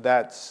 And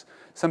that's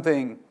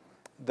something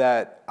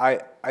that I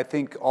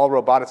think all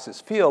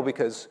roboticists feel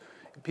because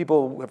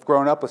people have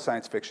grown up with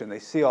science fiction. They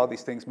see all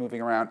these things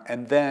moving around,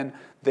 and then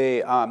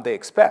they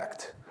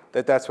expect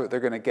that that's what they're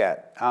going to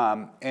get.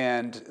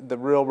 And the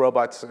real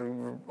robots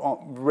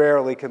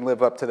rarely can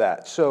live up to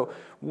that. So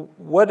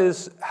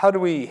how do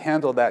we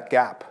handle that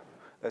gap,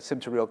 that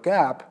sim-to-real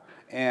gap,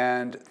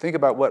 and think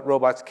about what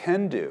robots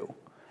can do?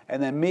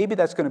 And then maybe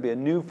that's going to be a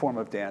new form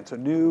of dance, a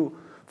new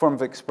form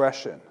of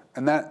expression.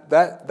 And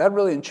that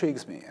really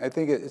intrigues me. I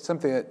think it's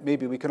something that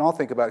maybe we can all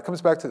think about. It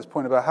comes back to this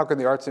point about how can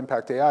the arts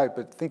impact AI,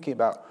 but thinking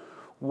about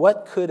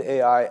what could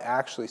AI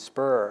actually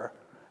spur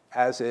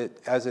as it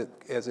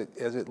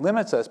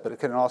limits us, but it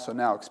can also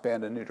now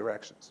expand in new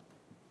directions.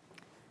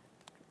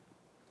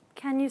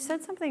 Ken, you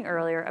said something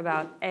earlier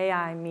about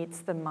AI meets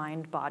the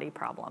mind-body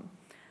problem.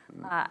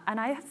 And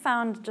I have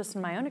found, just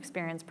in my own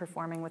experience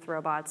performing with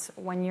robots,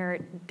 when you're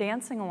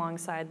dancing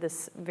alongside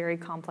this very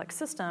complex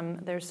system,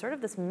 there's sort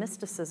of this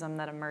mysticism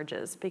that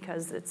emerges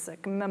because it's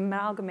an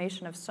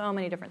amalgamation of so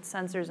many different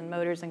sensors and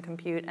motors and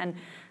compute. And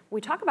we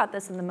talk about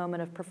this in the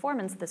moment of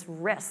performance, this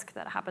risk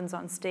that happens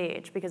on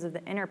stage because of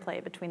the interplay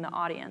between the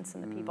audience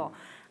and the people.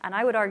 And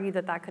I would argue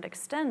that that could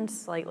extend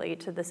slightly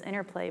to this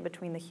interplay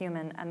between the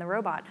human and the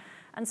robot.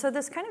 And so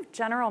this kind of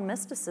general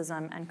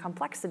mysticism and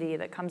complexity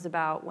that comes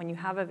about when you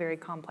have a very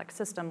complex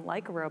system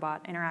like a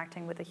robot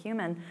interacting with a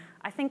human,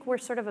 I think we're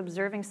sort of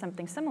observing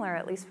something similar,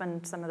 at least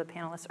when some of the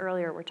panelists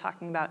earlier were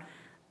talking about,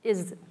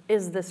 is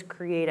this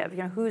creative?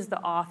 Who's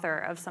the author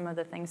of some of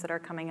the things that are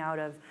coming out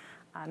of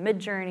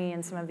Midjourney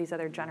and some of these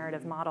other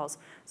generative models?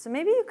 So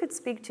maybe you could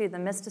speak to the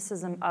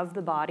mysticism of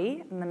the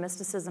body and the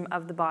mysticism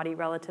of the body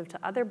relative to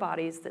other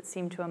bodies that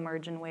seem to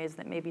emerge in ways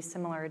that may be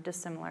similar or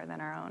dissimilar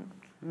than our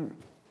own.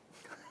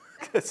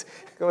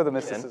 Go with the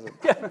mysticism.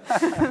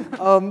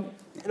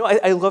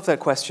 I love that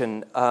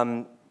question.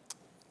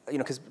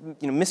 Because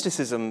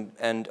mysticism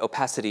and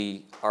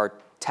opacity are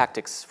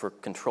tactics for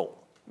control,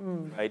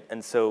 right?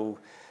 And so,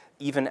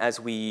 even as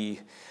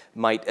we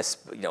might,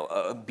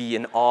 be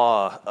in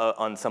awe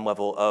on some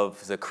level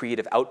of the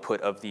creative output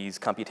of these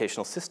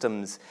computational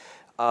systems,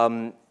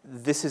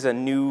 this is a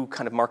new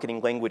kind of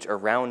marketing language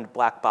around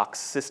black box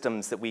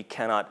systems that we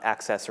cannot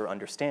access or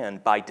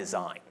understand by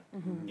design.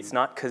 It's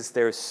not because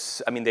they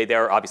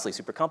are obviously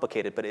super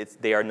complicated, but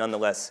they are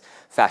nonetheless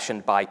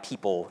fashioned by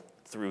people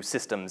through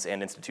systems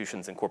and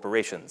institutions and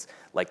corporations.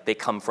 Like they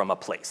come from a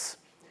place.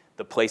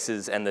 the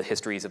places and the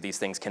histories of these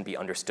things can be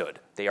understood.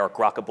 They are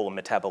grokkable and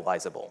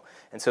metabolizable.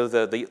 And so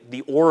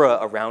the aura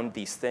around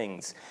these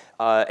things,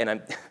 and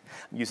I'm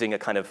using a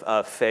kind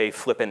of fey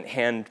flippant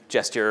hand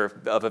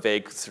gesture of a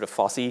vague sort of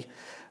Fosse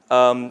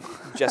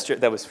gesture.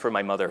 That was for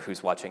my mother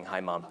who's watching. Hi,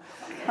 Mom.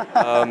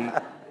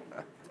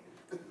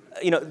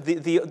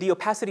 The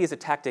opacity as a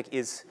tactic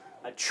is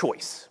a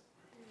choice.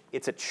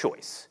 It's a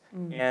choice.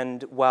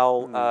 And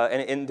while,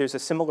 and there's a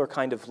similar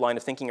kind of line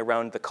of thinking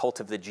around the cult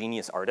of the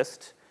genius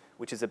artist,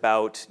 which is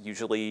about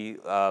usually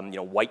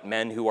white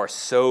men who are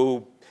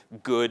so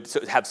good,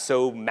 have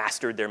so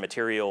mastered their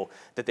material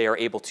that they are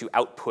able to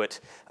output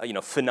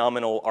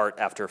phenomenal art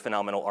after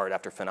phenomenal art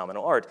after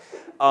phenomenal art.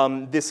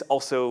 This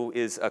also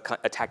is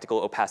a tactical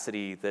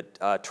opacity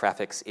that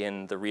traffics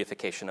in the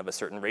reification of a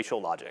certain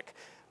racial logic.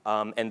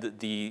 And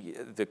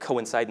the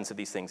coincidence of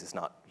these things is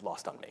not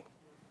lost on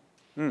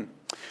me.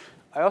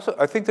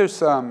 I think there's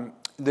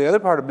the other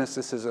part of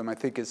mysticism. I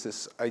think is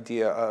this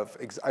idea of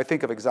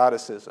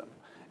exoticism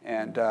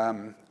and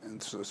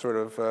sort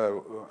of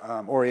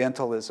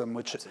Orientalism,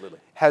 which Absolutely.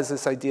 has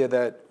this idea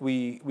that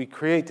we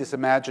create this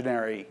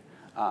imaginary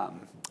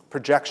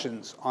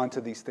projections onto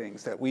these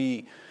things that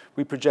we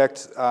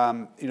project.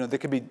 There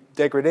could be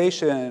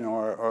degradation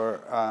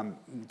or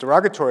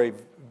derogatory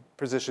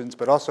positions,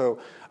 but also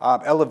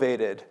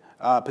elevated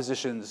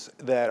positions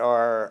that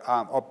are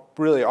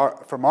really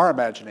from our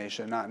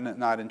imagination,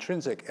 not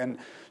intrinsic. And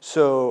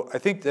so I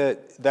think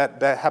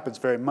that happens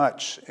very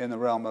much in the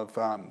realm of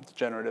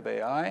generative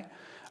AI.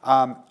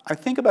 I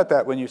think about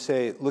that when you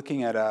say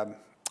looking at a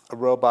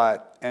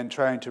robot and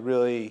trying to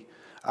really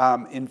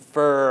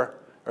infer.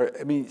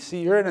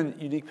 See, you're in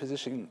a unique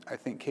position, I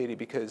think, Catie,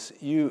 because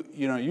you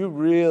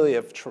really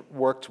have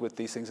worked with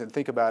these things and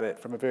think about it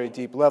from a very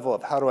deep level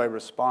of how do I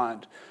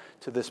respond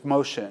to this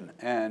motion,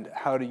 and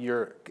how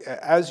do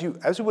as you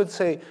would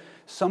say,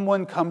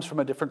 someone comes from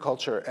a different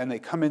culture and they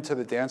come into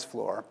the dance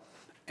floor,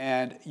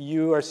 and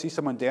you see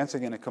someone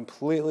dancing in a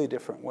completely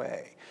different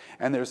way,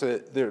 and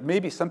there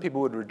maybe some people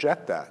would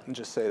reject that and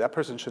just say that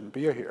person shouldn't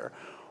be here,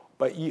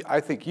 but I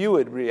think you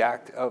would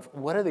react of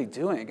what are they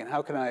doing and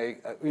how can I,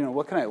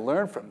 what can I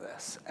learn from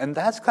this? And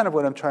that's kind of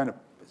what I'm trying to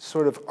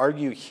sort of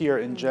argue here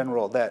in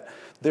general, that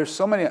there's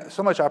so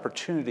much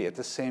opportunity at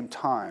the same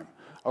time,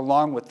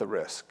 along with the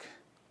risk.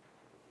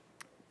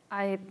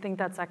 I think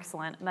that's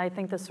excellent. And I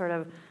think this sort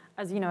of,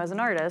 as an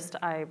artist,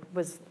 I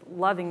was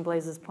loving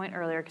Blaze's point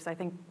earlier, because I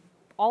think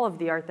all of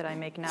the art that I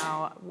make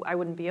now, I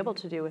wouldn't be able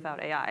to do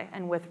without AI,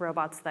 and with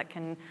robots that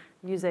can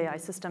use AI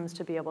systems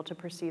to be able to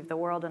perceive the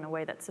world in a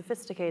way that's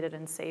sophisticated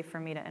and safe for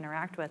me to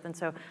interact with. And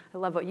so I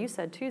love what you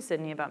said too,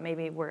 Sydney, about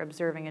maybe we're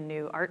observing a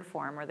new art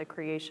form or the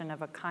creation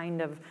of a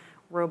kind of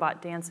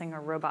robot dancing or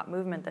robot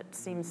movement that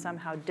seems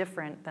somehow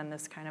different than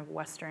this kind of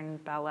Western,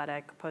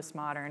 balletic,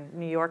 postmodern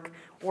New York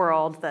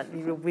world that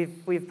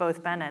we've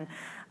both been in.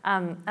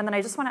 And then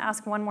I just want to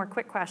ask one more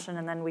quick question,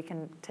 and then we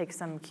can take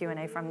some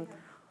Q&A from.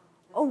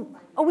 Oh,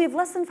 we have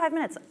less than 5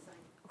 minutes.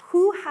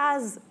 Who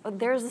has? Oh,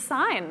 there's a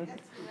sign.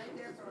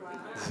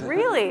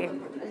 Really?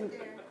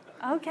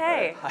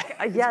 Okay.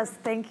 Yes,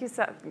 thank you.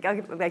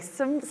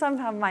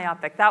 Somehow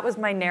myopic. That was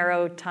my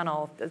narrow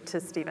tunnel to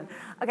Stephen.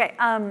 Okay,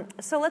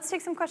 so let's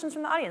take some questions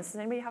from the audience. Does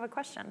anybody have a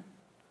question?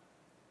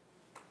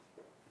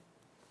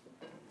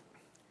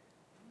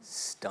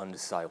 Stunned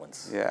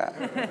silence.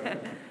 Yeah.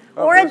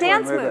 Or a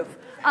dance move.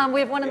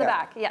 We have one in the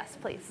back. Yes,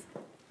 please.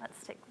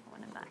 Let's take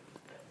one in the back.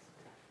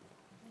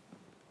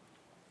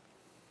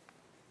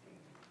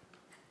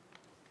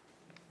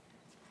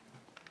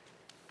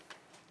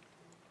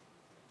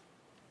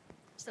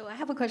 So I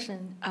have a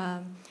question.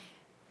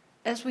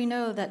 As we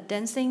know that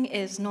dancing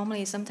is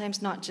normally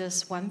sometimes not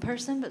just one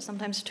person, but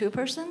sometimes two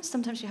persons.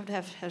 Sometimes you have to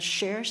have a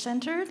share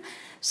centered.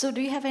 So do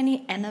you have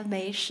any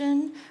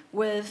animation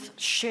with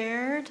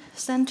shared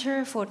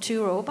center for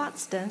two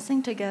robots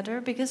dancing together?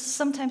 Because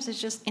sometimes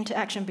it's just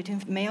interaction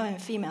between male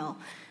and female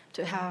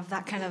to have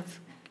that kind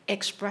of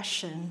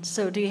expression.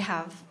 So do you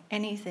have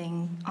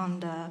anything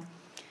on the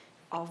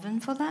oven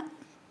for that?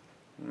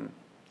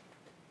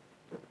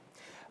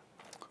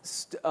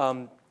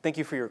 Thank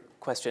you for your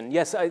question.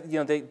 Yes,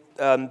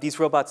 these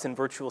robots in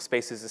virtual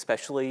spaces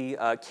especially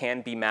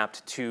can be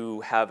mapped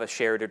to have a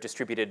shared or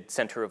distributed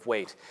center of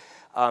weight.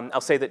 I'll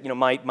say that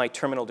my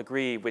terminal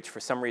degree, which for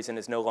some reason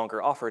is no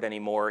longer offered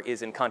anymore,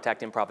 is in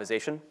contact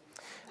improvisation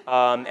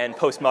and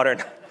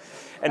postmodern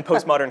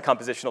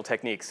compositional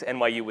techniques.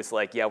 NYU was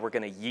like, yeah, we're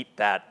going to yeet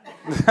that.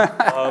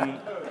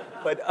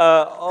 But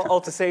all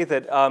to say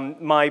that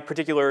my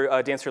particular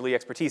dancerly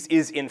expertise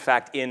is, in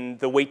fact, in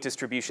the weight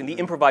distribution, the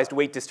improvised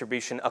weight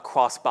distribution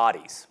across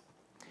bodies.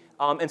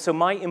 And so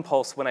my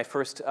impulse when I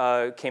first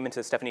came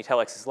into Stephanie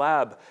Telex's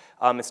lab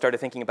and started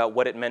thinking about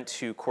what it meant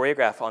to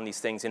choreograph on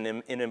these things in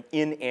an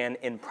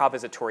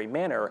improvisatory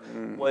manner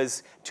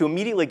was to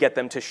immediately get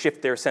them to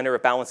shift their center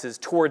of balances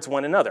towards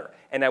one another.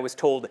 And I was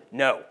told,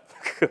 no.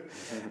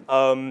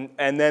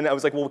 And then I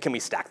was like, well, can we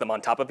stack them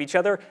on top of each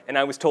other? And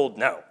I was told,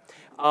 no.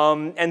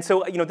 And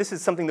so, this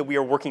is something that we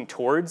are working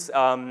towards.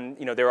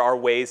 There are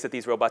ways that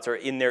these robots are,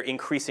 in their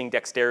increasing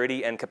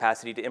dexterity and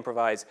capacity to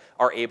improvise,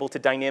 are able to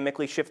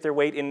dynamically shift their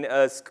weight in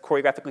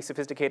choreographically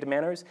sophisticated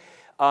manners.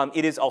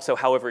 It is also,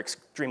 however,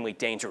 extremely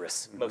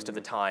dangerous most of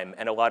the time,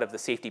 and a lot of the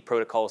safety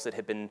protocols that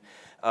have been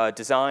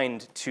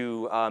designed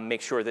to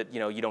make sure that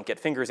you don't get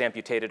fingers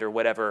amputated or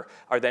whatever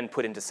are then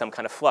put into some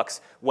kind of flux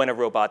when a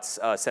robot's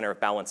center of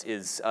balance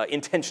is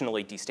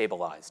intentionally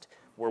destabilized.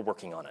 We're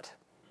working on it.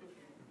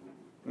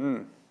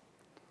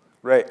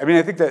 Right. I mean,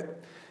 I think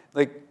that,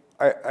 like,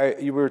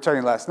 we were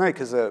talking last night,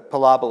 because a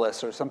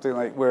pilobolus or something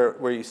like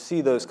where you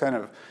see those kind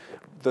of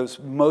those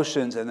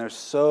motions, and they're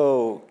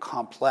so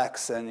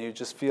complex, and you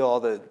just feel all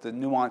the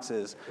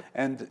nuances.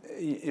 And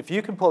if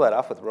you can pull that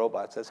off with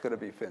robots, that's going to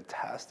be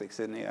fantastic,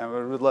 Sydney. I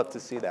would love to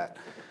see that.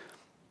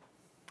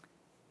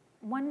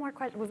 One more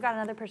question. We've got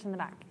another person in the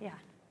back. Yeah.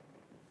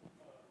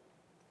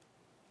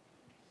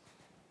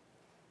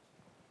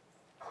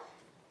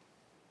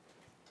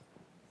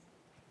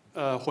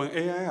 When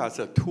AI as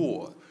a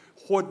tool,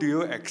 what do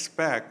you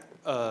expect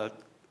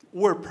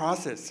word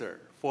processor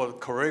for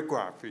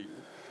choreography?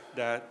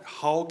 That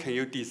how can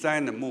you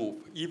design the move,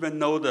 even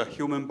know the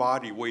human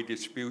body weight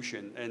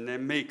distribution, and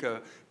then make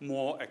a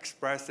more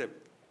expressive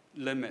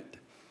limit?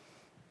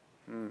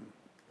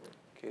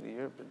 Catie,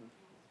 you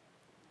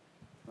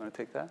want to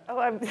take that? Oh,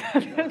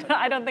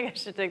 I don't think I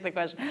should take the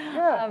question.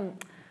 Yeah.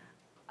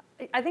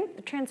 I think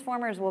the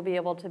transformers will be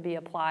able to be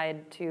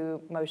applied to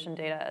motion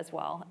data as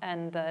well.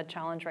 And the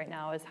challenge right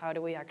now is how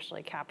do we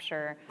actually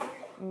capture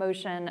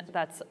motion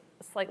that's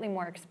slightly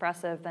more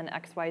expressive than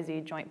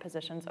XYZ joint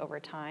positions over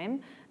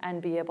time and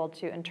be able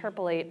to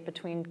interpolate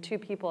between two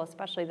people,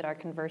 especially that are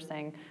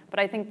conversing. But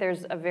I think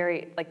there's a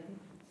very, like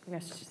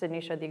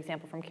Sydney showed the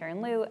example from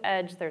Karen Liu,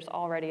 Edge, there's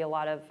already a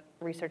lot of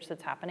research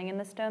that's happening in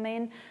this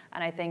domain.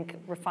 And I think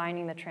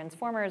refining the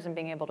transformers and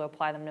being able to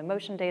apply them to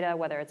motion data,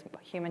 whether it's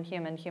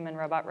human,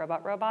 robot,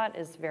 robot,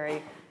 is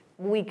very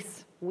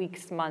weeks,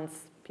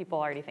 months, people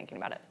already thinking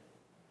about it.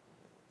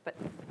 But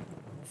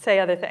say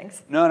other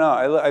things. No,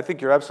 I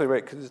think you're absolutely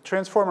right, because the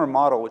transformer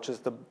model, which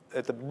is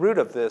at the root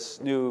of this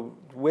new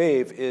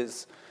wave,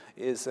 is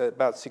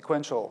about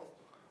sequential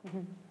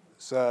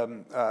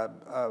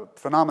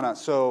phenomena.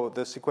 So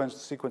the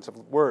sequence of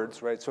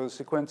words, right? So the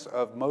sequence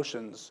of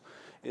motions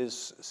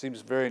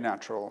seems very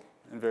natural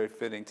and very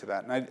fitting to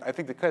that. And I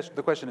think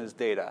the question is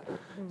data.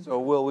 So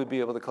will we be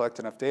able to collect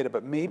enough data?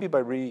 But maybe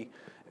by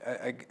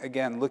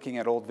again looking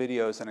at old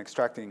videos and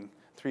extracting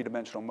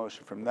three-dimensional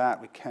motion from that,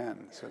 we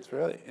can. So it's a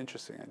really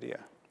interesting idea.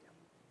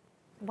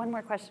 One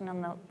more question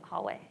on the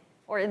hallway,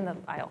 or in the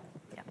aisle.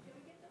 Yeah.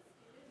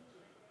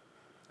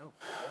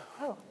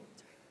 Oh.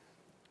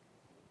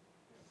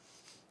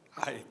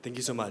 Hi, thank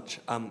you so much.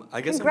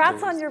 I guess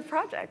Congrats on your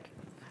project.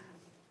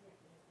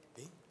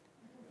 Me?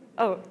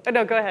 Oh,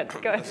 no, go ahead.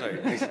 Go ahead. Sorry.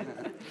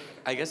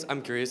 I guess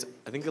I'm curious.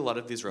 I think a lot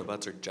of these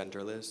robots are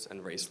genderless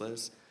and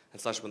raceless,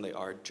 and / when they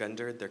are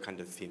gendered, they're kind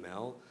of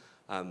female.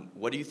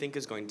 What do you think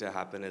is going to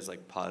happen as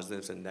like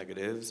positives and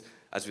negatives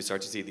as we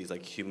start to see these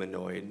like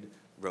humanoid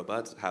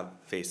robots have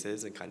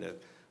faces and kind of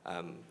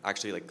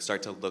actually like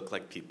start to look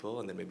like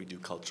people, and then maybe do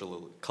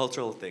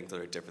cultural things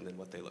that are different than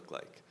what they look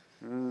like?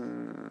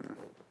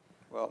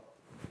 Well,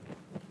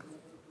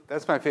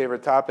 that's my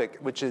favorite topic,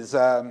 which is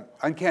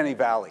uncanny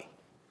valley.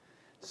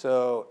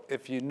 So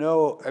if you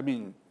know, I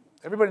mean,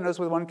 everybody knows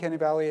what uncanny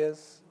valley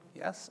is?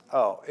 Yes?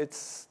 Oh,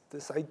 it's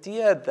this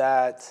idea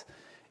that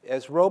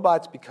as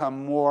robots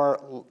become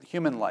more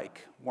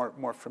human-like,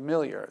 more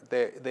familiar,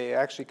 they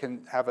actually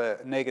can have a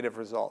negative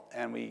result,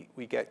 and we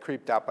get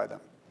creeped out by them.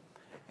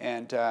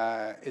 And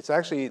it's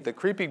actually, the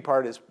creeping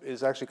part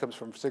is actually comes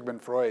from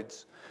Sigmund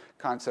Freud's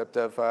concept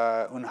of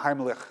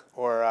unheimlich,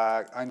 or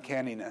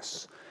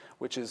uncanniness,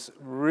 which is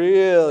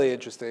really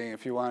interesting.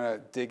 If you want to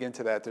dig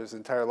into that, there's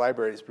entire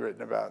libraries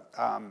written about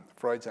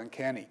Freud's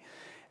uncanny.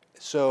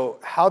 So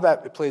how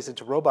that plays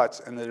into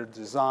robots and their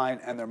design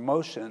and their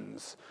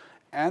motions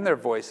and their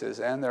voices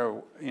and their,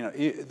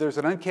 there's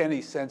an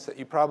uncanny sense that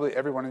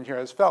everyone in here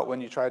has felt when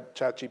you tried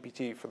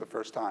ChatGPT for the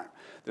first time.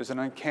 There's an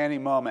uncanny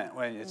moment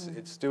when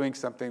it's doing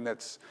something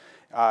that's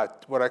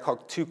what I call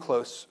too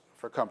close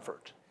for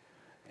comfort.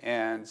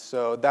 And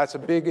so that's a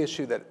big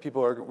issue that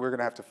we're going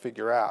to have to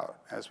figure out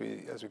as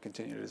we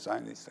continue to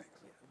design these things.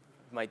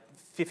 My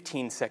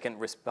 15-second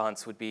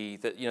response would be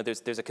that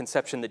there's a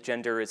conception that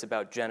gender is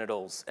about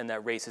genitals and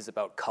that race is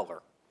about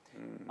color.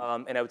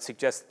 And I would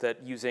suggest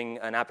that using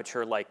an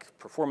aperture like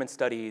performance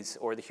studies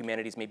or the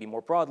humanities maybe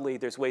more broadly,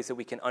 there's ways that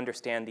we can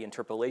understand the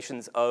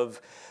interpolations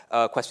of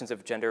questions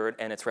of gender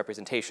and its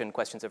representation,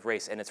 questions of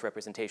race and its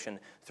representation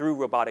through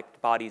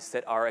robotic bodies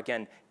that are,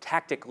 again,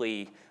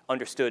 tactically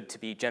understood to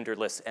be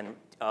genderless and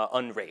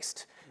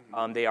unraced.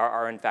 They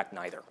are in fact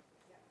neither.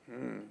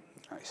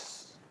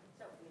 Nice.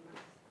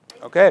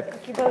 Okay.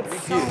 Thank you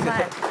both so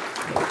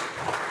much.